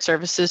shared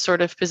services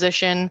sort of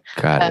position.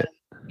 Got it.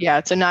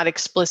 Yeah, so not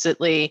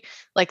explicitly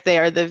like they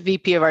are the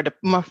VP of our,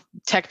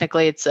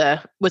 technically it's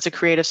what's a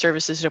creative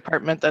services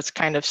department that's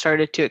kind of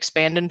started to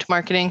expand into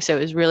marketing. So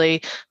it was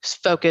really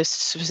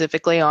focused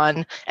specifically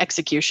on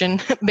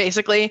execution,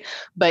 basically.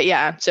 But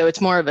yeah, so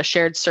it's more of a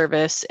shared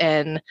service,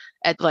 and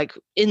at like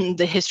in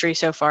the history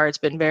so far, it's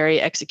been very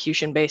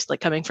execution based,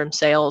 like coming from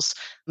sales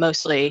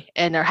mostly.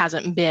 And there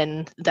hasn't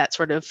been that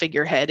sort of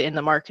figurehead in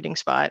the marketing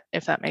spot,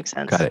 if that makes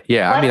sense. Got it.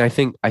 Yeah. I mean,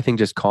 I think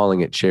just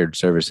calling it shared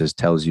services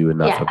tells you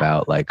enough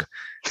about like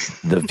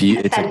the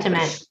view, it's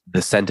sentiment.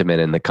 The sentiment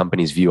and the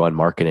company's view on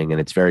marketing.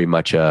 And it's very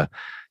much a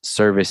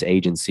service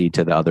agency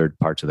to the other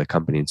parts of the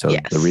company. And so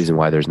the reason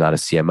why there's not a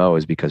CMO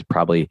is because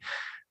probably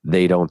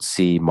they don't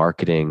see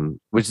marketing,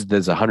 which is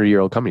there's a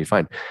 100-year-old company,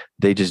 fine.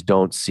 They just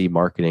don't see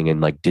marketing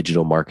and like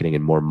digital marketing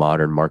and more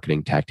modern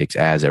marketing tactics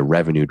as a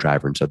revenue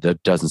driver. And so there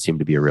doesn't seem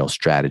to be a real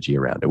strategy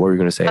around it. What were you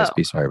going to say,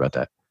 SP? Sorry about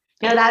that.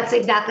 No, that's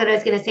exactly what I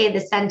was going to say.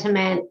 The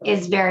sentiment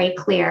is very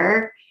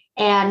clear.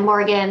 And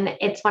Morgan,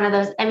 it's one of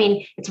those, I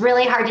mean, it's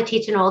really hard to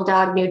teach an old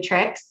dog new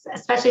tricks,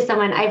 especially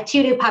someone, I have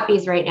 2 new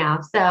puppies right now.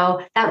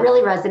 So that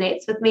really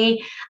resonates with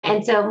me.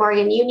 And so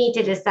Morgan, you need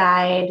to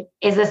decide,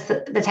 is this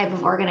the type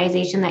of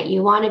organization that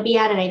you want to be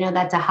at? And I know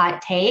that's a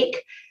hot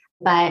take,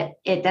 but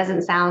it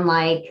doesn't sound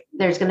like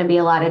there's going to be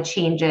a lot of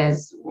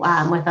changes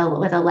with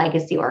a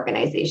legacy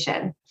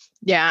organization.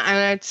 Yeah. And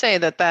I'd say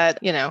that,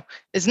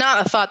 is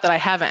not a thought that I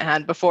haven't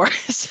had before.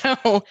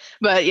 So,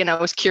 but,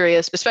 I was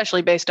curious,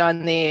 especially based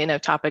on the,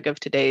 topic of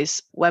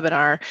today's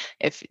webinar,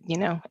 if,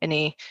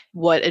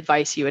 what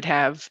advice you would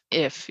have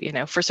if,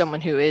 for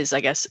someone who is, I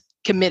guess,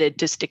 committed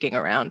to sticking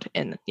around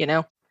and,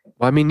 Well,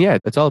 I mean, yeah,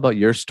 it's all about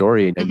your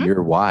story and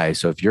your why.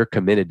 So if you're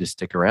committed to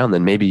stick around,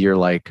 then maybe you're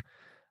like,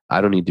 I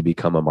don't need to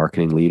become a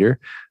marketing leader.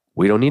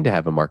 We don't need to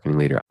have a marketing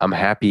leader. I'm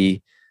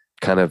happy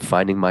kind of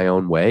finding my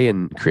own way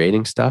and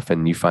creating stuff,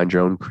 and you find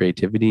your own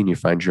creativity and you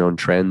find your own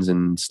trends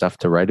and stuff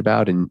to write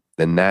about. And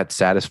then that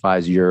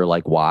satisfies your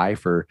like why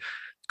for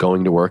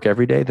going to work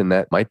every day, then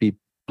that might be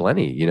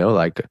plenty,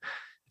 like it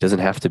doesn't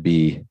have to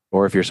be,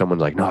 or if you're someone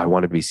like, no, I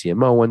want to be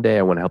CMO one day,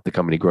 I want to help the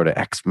company grow to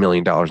X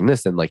million dollars in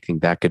this, then like, I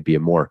think that could be a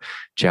more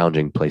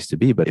challenging place to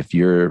be. But if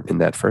you're in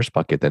that first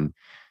bucket, then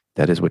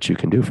that is what you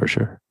can do for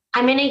sure.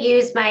 I'm going to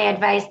use my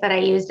advice that I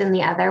used in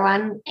the other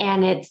one.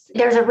 And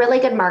there's a really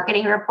good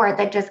marketing report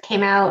that just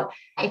came out.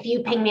 If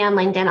you ping me on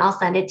LinkedIn, I'll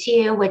send it to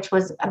you, which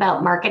was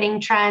about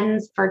marketing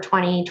trends for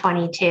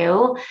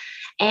 2022.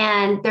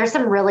 And there's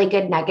some really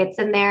good nuggets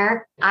in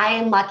there. I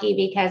am lucky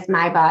because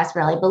my boss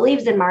really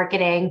believes in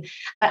marketing,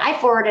 but I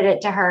forwarded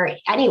it to her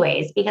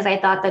anyways, because I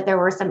thought that there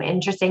were some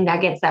interesting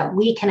nuggets that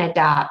we can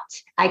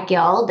adopt at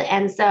Guild.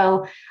 And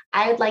so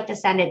I would like to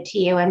send it to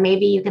you, and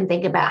maybe you can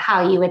think about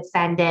how you would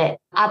send it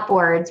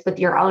upwards with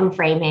your own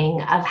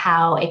framing of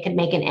how it could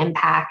make an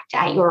impact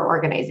at your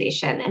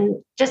organization,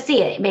 and just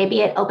see it. Maybe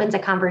it opens a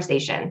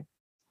conversation.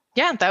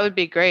 Yeah, that would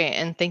be great.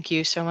 And thank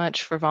you so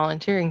much for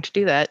volunteering to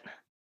do that.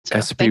 So,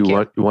 SP,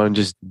 you want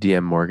to just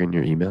DM Morgan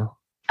your email?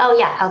 Oh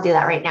yeah, I'll do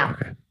that right now.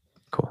 Okay,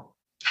 cool.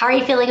 How are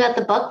you feeling about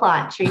the book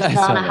launch? Are you still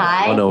on a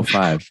high?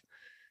 105.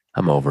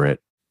 I'm over it.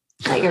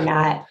 No, you're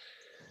not.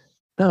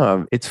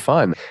 No, it's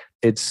fun.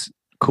 It's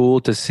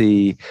cool to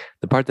see.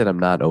 The part that I'm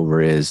not over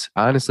is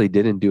I honestly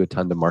didn't do a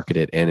ton to market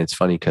it. And it's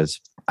funny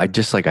because I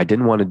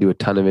didn't want to do a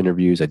ton of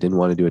interviews. I didn't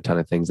want to do a ton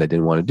of things I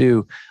didn't want to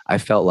do. I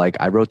felt like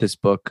I wrote this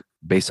book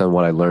based on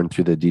what I learned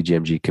through the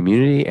DGMG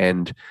community,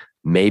 and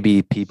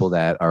maybe people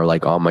that are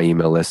like on my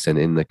email list and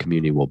in the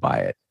community will buy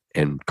it.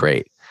 And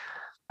great.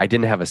 I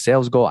didn't have a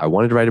sales goal. I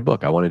wanted to write a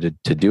book. I wanted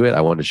to do it.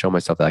 I wanted to show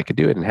myself that I could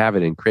do it and have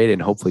it and create it.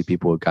 And hopefully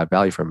people got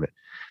value from it.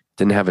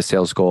 Didn't have a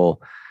sales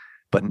goal.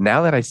 But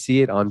now that I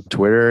see it on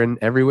Twitter and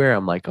everywhere,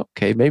 I'm like,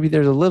 okay, maybe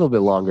there's a little bit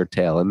longer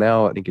tail. And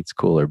now I think it's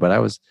cooler.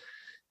 But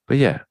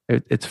yeah,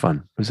 it's fun.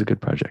 It was a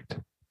good project.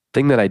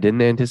 Thing that I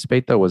didn't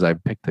anticipate though was I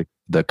picked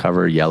the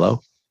cover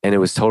yellow, and it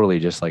was totally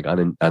just like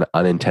an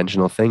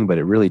unintentional thing, but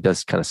it really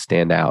does kind of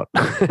stand out.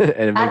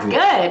 And that's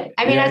good.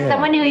 I mean, as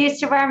someone who used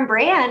to run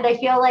brand, I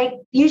feel like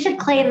you should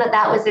claim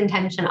that was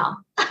intentional.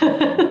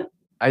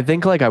 I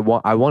think like I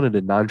wanted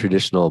a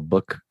non-traditional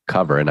book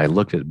cover, and I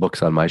looked at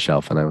books on my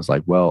shelf and I was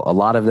like, well, a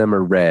lot of them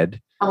are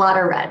red. A lot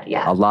are red.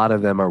 Yeah. A lot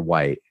of them are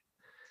white.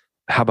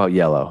 How about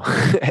yellow?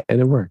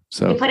 And it worked.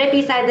 So you put it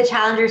beside the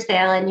Challenger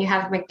sale and you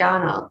have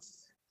McDonald's.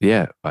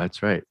 Yeah,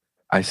 that's right.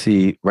 I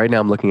see right now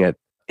I'm looking at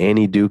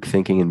Annie Duke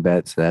Thinking in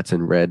Bets. That's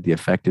in red. The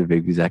Effective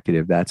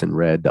Executive. That's in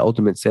red. The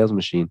Ultimate Sales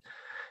Machine.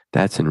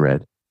 That's in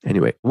red.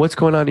 Anyway, what's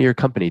going on at your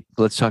company?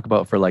 Let's talk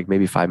about for like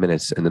maybe 5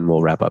 minutes and then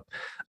we'll wrap up.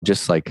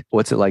 Just like,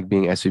 what's it like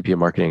being SVP of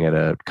marketing at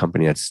a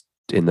company that's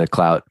in the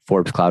cloud,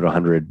 Forbes Cloud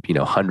 100,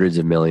 hundreds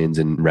of millions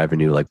in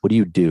revenue. Like, what do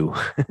you do?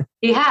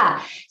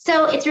 Yeah.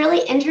 So it's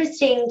really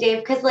interesting, Dave,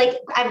 because like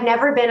I've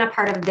never been a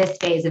part of this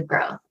phase of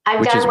growth. I've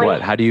Which done is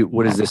what?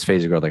 What is this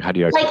phase of growth? Like, how do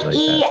you articulate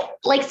that?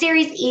 Like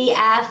series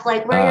EF,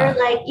 like where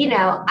you're like,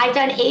 I've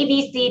done A,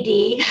 B, C,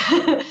 D.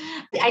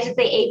 I should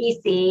say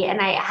ABC,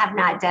 and I have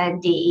not done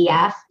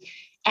DEF.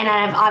 And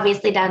I've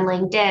obviously done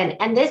LinkedIn.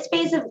 And this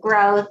phase of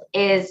growth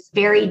is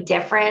very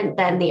different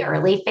than the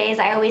early phase.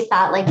 I always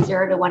thought like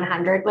 0 to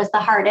 100 was the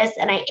hardest,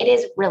 and it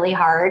is really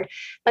hard.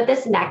 But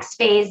this next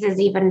phase is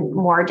even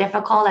more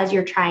difficult as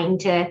you're trying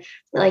to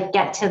like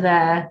get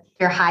to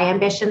your high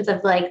ambitions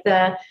of like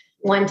the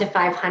 1 to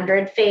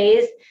 500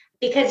 phase,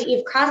 because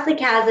you've crossed the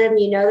chasm,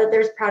 you know that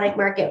there's product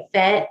market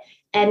fit,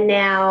 and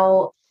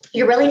now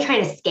you're really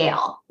trying to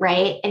scale,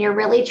 right? And you're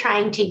really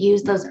trying to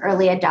use those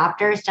early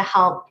adopters to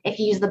help, if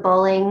you use the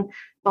bowling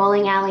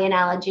alley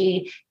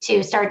analogy,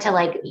 to start to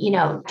like,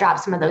 drop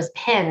some of those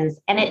pins.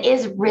 And it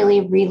is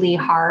really, really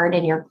hard,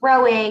 and you're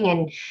growing,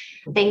 and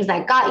things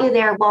that got you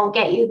there won't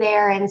get you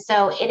there. And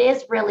so it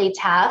is really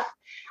tough.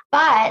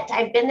 But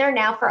I've been there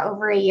now for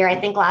over a year. I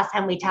think last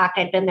time we talked,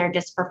 I'd been there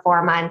just for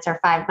 4 months or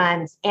 5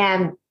 months.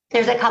 And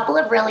there's a couple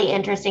of really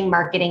interesting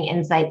marketing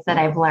insights that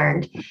I've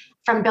learned,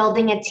 from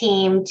building a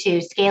team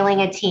to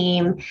scaling a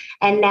team,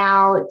 and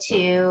now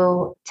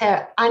to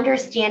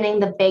understanding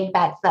the big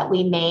bets that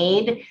we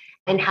made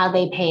and how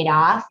they paid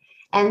off.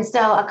 And so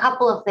a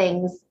couple of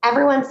things.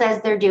 Everyone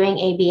says they're doing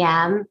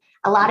ABM.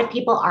 A lot of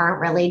people aren't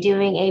really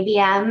doing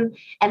ABM.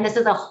 And this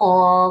is a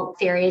whole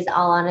series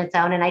all on its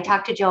own. And I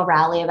talked to Joe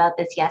Rowley about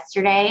this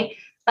yesterday.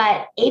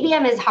 But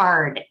ABM is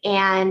hard,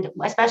 and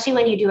especially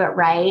when you do it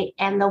right.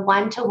 And the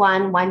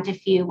one-to-one,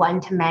 one-to-few,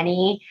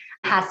 one-to-many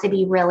has to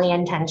be really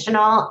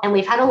intentional. And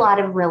we've had a lot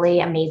of really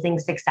amazing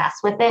success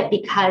with it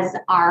because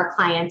our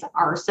clients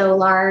are so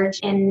large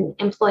in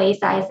employee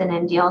size and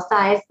in deal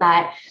size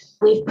that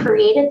we've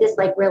created this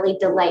like really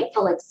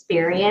delightful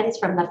experience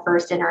from the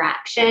first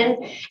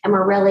interaction. And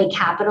we're really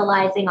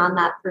capitalizing on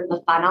that through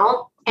the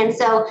funnel. And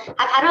so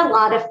I've had a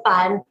lot of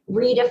fun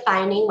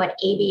redefining what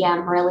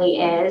ABM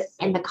really is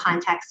in the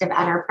context of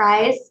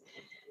enterprise.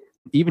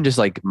 Even just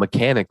like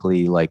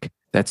mechanically, like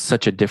that's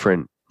such a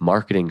different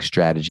marketing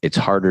strategy. It's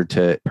harder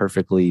to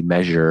perfectly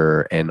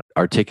measure and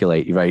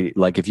articulate, right?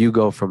 Like if you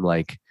go from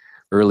like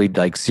early,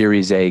 like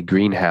Series A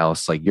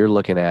greenhouse, like you're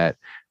looking at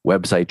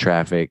website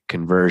traffic,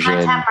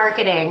 conversion,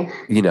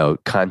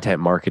 content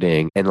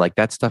marketing. And like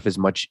that stuff is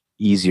much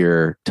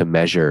easier to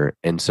measure.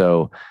 And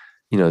so,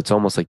 it's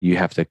almost like you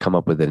have to come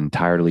up with an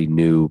entirely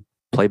new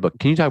playbook.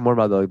 Can you talk more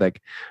about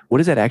like, what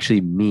does that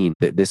actually mean?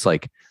 That this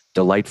like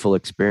delightful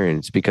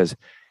experience? Because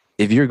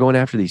if you're going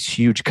after these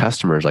huge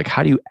customers, like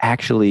how do you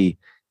actually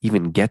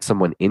even get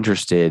someone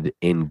interested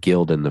in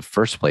Guild in the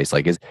first place?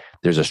 Like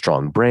there's a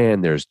strong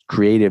brand, there's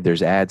creative,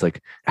 there's ads.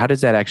 Like how does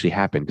that actually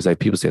happen? Because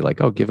people say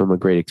like, oh, give them a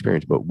great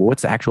experience. But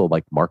what's the actual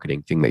like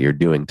marketing thing that you're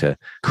doing to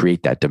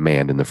create that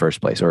demand in the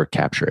first place or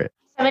capture it?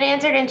 I'm going to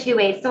answer it in two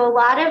ways. So a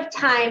lot of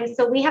times,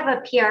 we have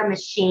a PR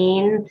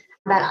machine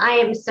that I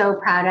am so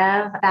proud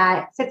of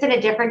that sits in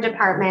a different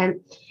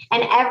department.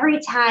 And every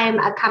time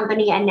a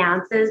company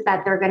announces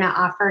that they're going to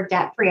offer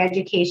debt-free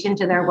education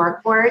to their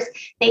workforce,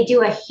 they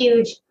do a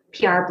huge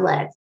PR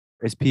blitz.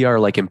 Is PR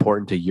like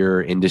important to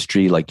your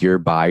industry? Like your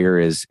buyer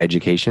is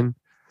education?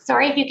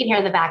 Sorry if you can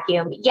hear the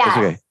vacuum. Yes.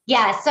 Okay.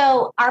 Yeah.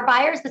 So our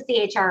buyer is the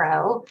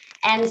CHRO.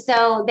 And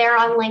so they're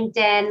on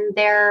LinkedIn.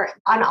 They're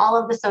on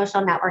all of the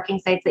social networking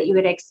sites that you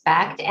would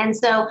expect. And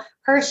so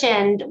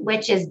Hershend,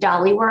 which is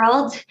Dolly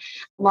World,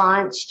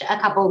 launched a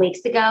couple of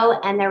weeks ago.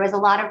 And there was a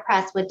lot of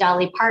press with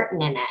Dolly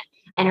Parton in it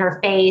and her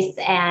face.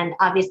 And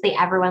obviously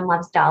everyone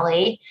loves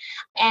Dolly.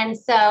 And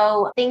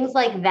so things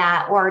like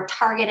that, or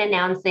Target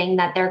announcing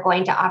that they're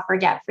going to offer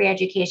debt-free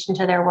education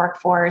to their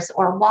workforce,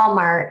 or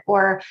Walmart,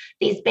 or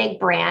these big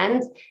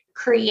brands,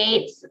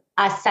 creates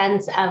a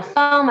sense of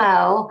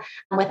FOMO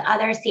with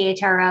other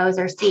CHROs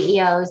or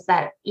CEOs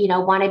that,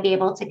 want to be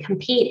able to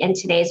compete in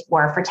today's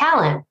war for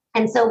talent.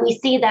 And so we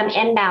see them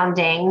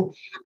inbounding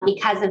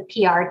because of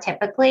PR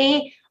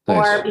typically,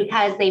 or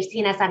because they've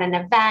seen us at an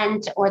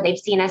event, or they've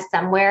seen us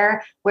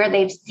somewhere where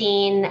they've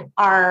seen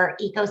our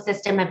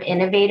ecosystem of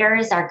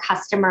innovators, our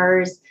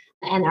customers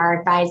and our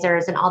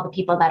advisors and all the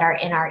people that are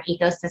in our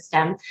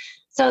ecosystem.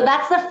 So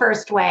that's the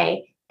first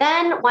way.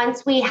 Then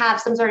once we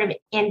have some sort of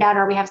inbound,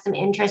 or we have some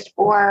interest,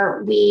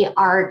 or we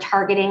are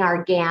targeting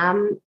our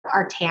GAM,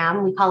 our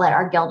TAM, we call it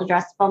our Guild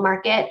Addressable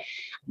Market.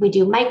 We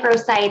do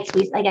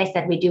microsites. Like I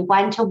said, we do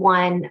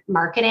one-to-one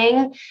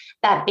marketing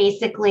that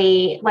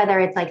basically,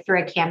 whether it's like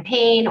through a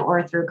campaign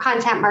or through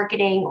content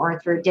marketing or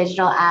through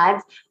digital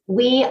ads,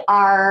 we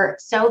are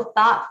so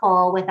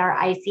thoughtful with our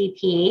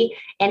ICP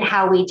in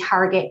how we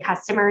target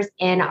customers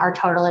in our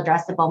total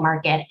addressable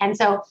market. And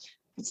so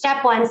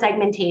step one,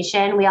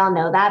 segmentation, we all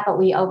know that, but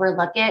we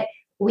overlook it.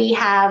 We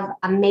have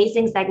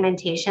amazing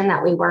segmentation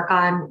that we work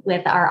on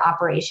with our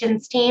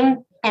operations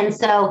team. And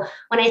so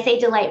when I say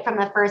delight from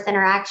the first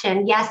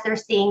interaction, yes, they're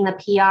seeing the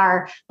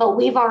PR, but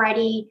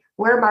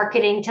we're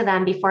marketing to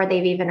them before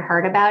they've even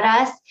heard about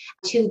us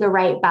to the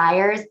right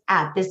buyers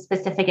at this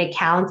specific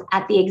account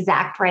at the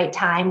exact right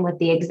time with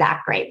the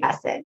exact right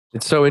message.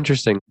 It's so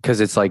interesting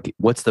because it's like,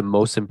 what's the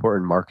most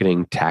important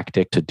marketing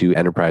tactic to do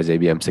enterprise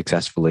ABM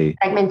successfully?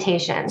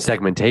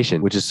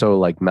 Segmentation, which is so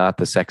like not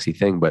the sexy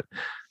thing, but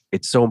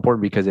it's so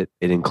important because it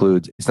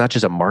includes, it's not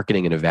just a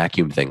marketing in a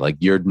vacuum thing. Like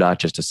you're not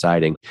just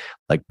deciding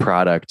like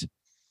product,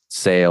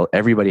 sale,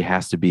 everybody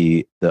has to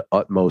be the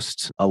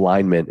utmost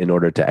alignment in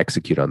order to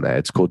execute on that.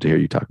 It's cool to hear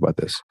you talk about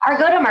this. Our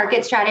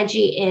go-to-market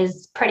strategy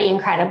is pretty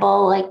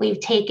incredible. Like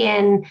we've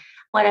taken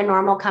what a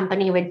normal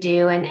company would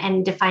do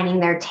and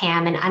defining their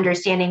TAM and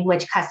understanding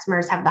which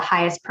customers have the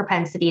highest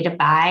propensity to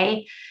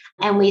buy.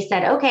 And we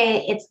said,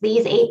 okay, it's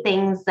these 8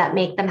 things that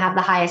make them have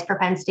the highest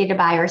propensity to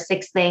buy, or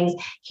 6 things.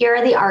 Here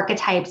are the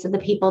archetypes of the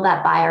people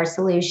that buy our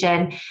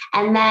solution.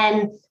 And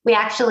then we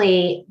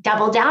actually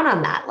double down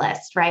on that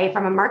list, right?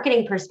 From a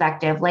marketing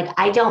perspective, like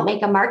I don't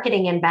make a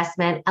marketing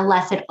investment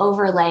unless it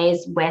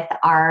overlays with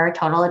our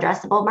total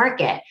addressable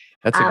market.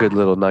 That's a good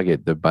little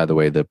nugget. By the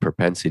way, the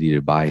propensity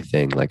to buy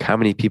thing, like how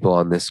many people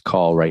on this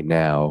call right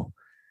now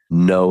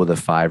know the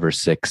 5 or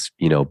 6,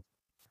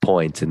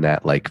 points in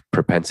that like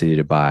propensity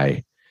to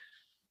buy?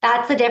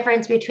 That's the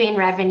difference between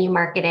revenue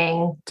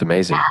marketing. It's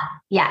amazing.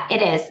 Yeah,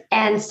 it is.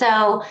 And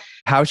so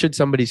how should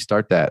somebody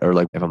start that? Or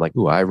like, if I'm like,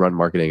 I run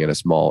marketing at a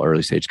small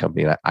early stage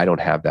company and I don't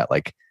have that,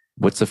 like,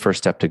 what's the first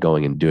step to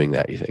going and doing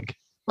that, you think?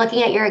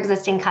 Looking at your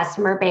existing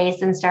customer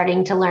base and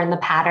starting to learn the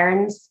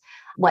patterns.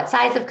 What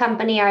size of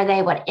company are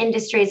they? What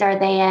industries are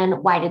they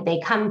in? Why did they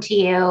come to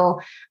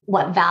you?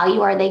 What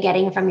value are they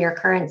getting from your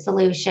current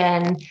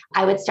solution?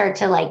 I would start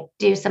to like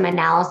do some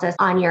analysis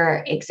on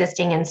your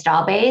existing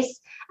install base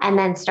and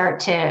then start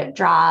to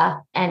draw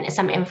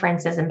some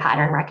inferences and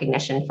pattern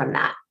recognition from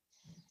that.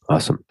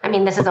 Awesome. I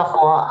mean, this is a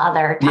whole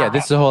other topic. Yeah,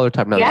 this is a whole other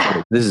topic.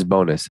 No, this is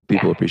bonus.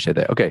 People appreciate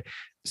that. Okay.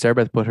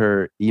 Sarah-Beth put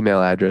her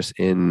email address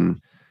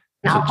in.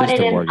 I'll put it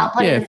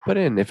in. Put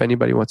in if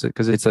anybody wants it,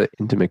 because it's an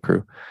intimate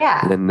crew.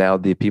 Yeah. And then now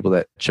the people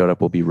that showed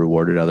up will be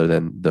rewarded other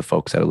than the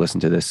folks that will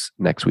listen to this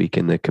next week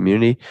in the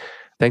community.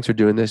 Thanks for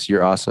doing this.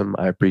 You're awesome.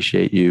 I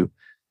appreciate you.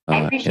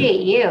 I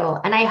appreciate you.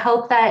 And I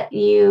hope that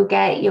you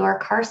get your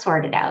car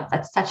sorted out.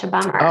 That's such a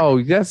bummer. Oh,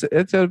 yes.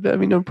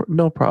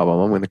 No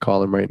problem. I'm going to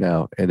call him right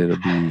now and it'll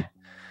be,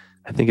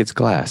 I think it's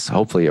glass.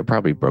 Hopefully it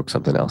probably broke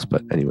something else,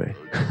 but anyway.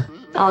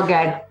 All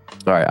good.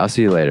 All right. I'll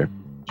see you later.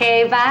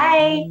 Okay.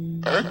 Bye.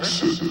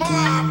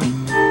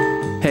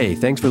 Hey,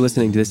 thanks for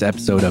listening to this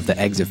episode of the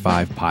Exit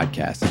 5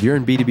 podcast. If you're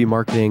in B2B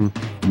marketing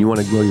and you want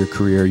to grow your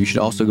career, you should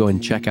also go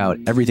and check out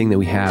everything that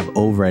we have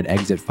over at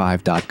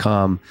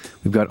exit5.com.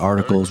 We've got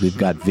articles, we've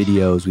got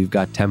videos, we've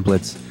got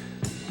templates.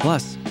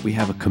 Plus, we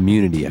have a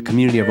community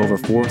of over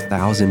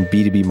 4,000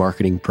 B2B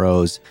marketing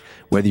pros.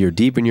 Whether you're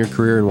deep in your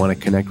career and want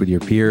to connect with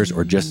your peers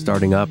or just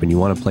starting up and you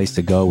want a place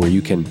to go where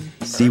you can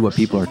see what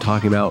people are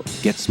talking about,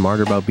 get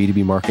smarter about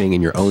B2B marketing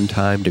in your own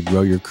time to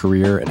grow your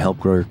career and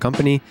help grow your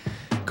company,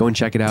 go and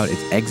check it out.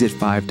 It's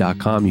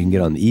exit5.com. You can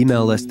get on the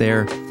email list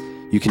there.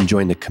 You can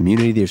join the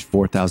community. There's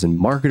 4,000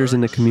 marketers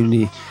in the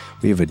community.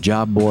 We have a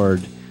job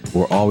board.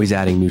 We're always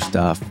adding new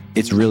stuff.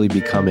 It's really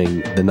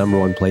becoming the number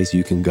one place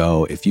you can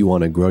go if you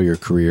want to grow your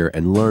career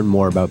and learn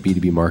more about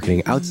B2B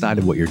marketing outside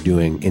of what you're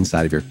doing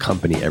inside of your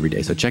company every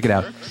day. So check it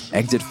out,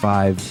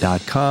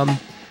 exit5.com.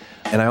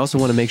 And I also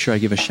want to make sure I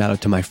give a shout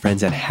out to my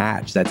friends at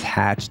Hatch. That's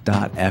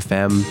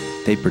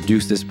hatch.fm. They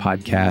produce this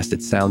podcast.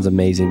 It sounds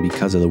amazing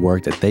because of the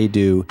work that they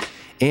do.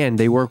 And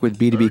they work with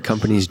B2B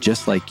companies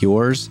just like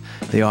yours.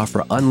 They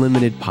offer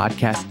unlimited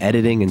podcast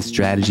editing and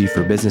strategy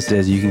for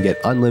businesses. You can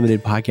get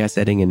unlimited podcast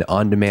editing and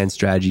on-demand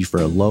strategy for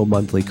a low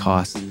monthly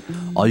cost.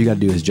 All you got to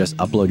do is just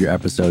upload your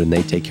episode and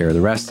they take care of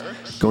the rest.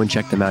 Go and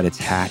check them out. It's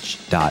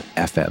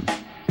hatch.fm.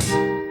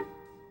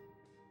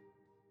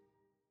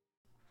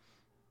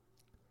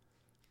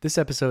 This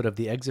episode of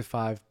the Exit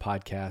 5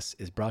 podcast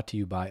is brought to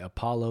you by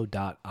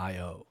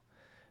Apollo.io.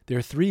 There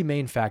are 3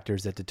 main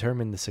factors that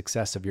determine the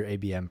success of your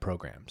ABM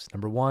programs.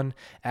 Number 1,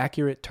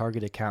 accurate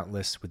target account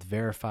lists with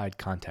verified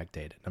contact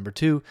data. Number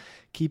 2,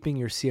 keeping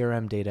your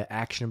CRM data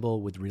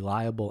actionable with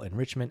reliable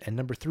enrichment. And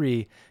number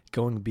 3,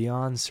 going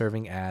beyond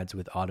serving ads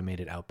with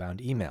automated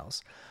outbound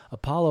emails.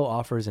 Apollo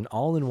offers an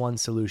all-in-one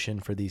solution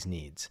for these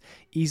needs.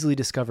 Easily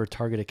discover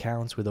target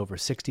accounts with over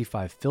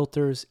 65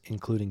 filters,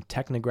 including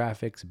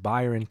technographics,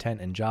 buyer intent,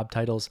 and job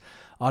titles.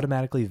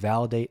 Automatically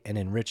validate and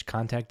enrich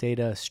contact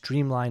data,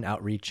 streamline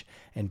outreach,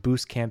 and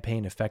boost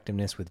campaign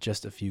effectiveness with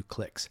just a few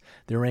clicks.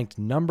 They're ranked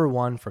number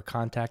 1 for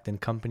contact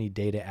and company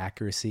data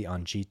accuracy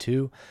on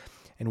G2,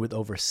 and with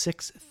over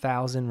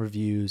 6,000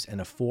 reviews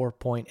and a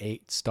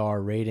 4.8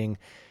 star rating,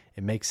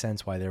 it makes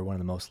sense why they're one of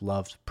the most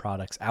loved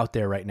products out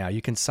there right now.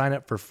 You can sign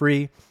up for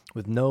free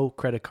with no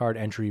credit card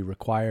entry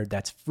required.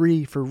 That's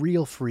free, for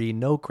real free,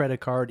 no credit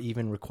card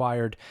even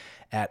required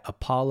at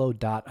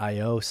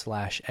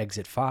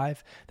apollo.io/exit5.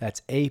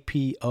 That's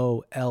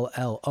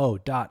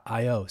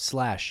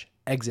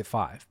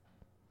APOLLO.io/exit5.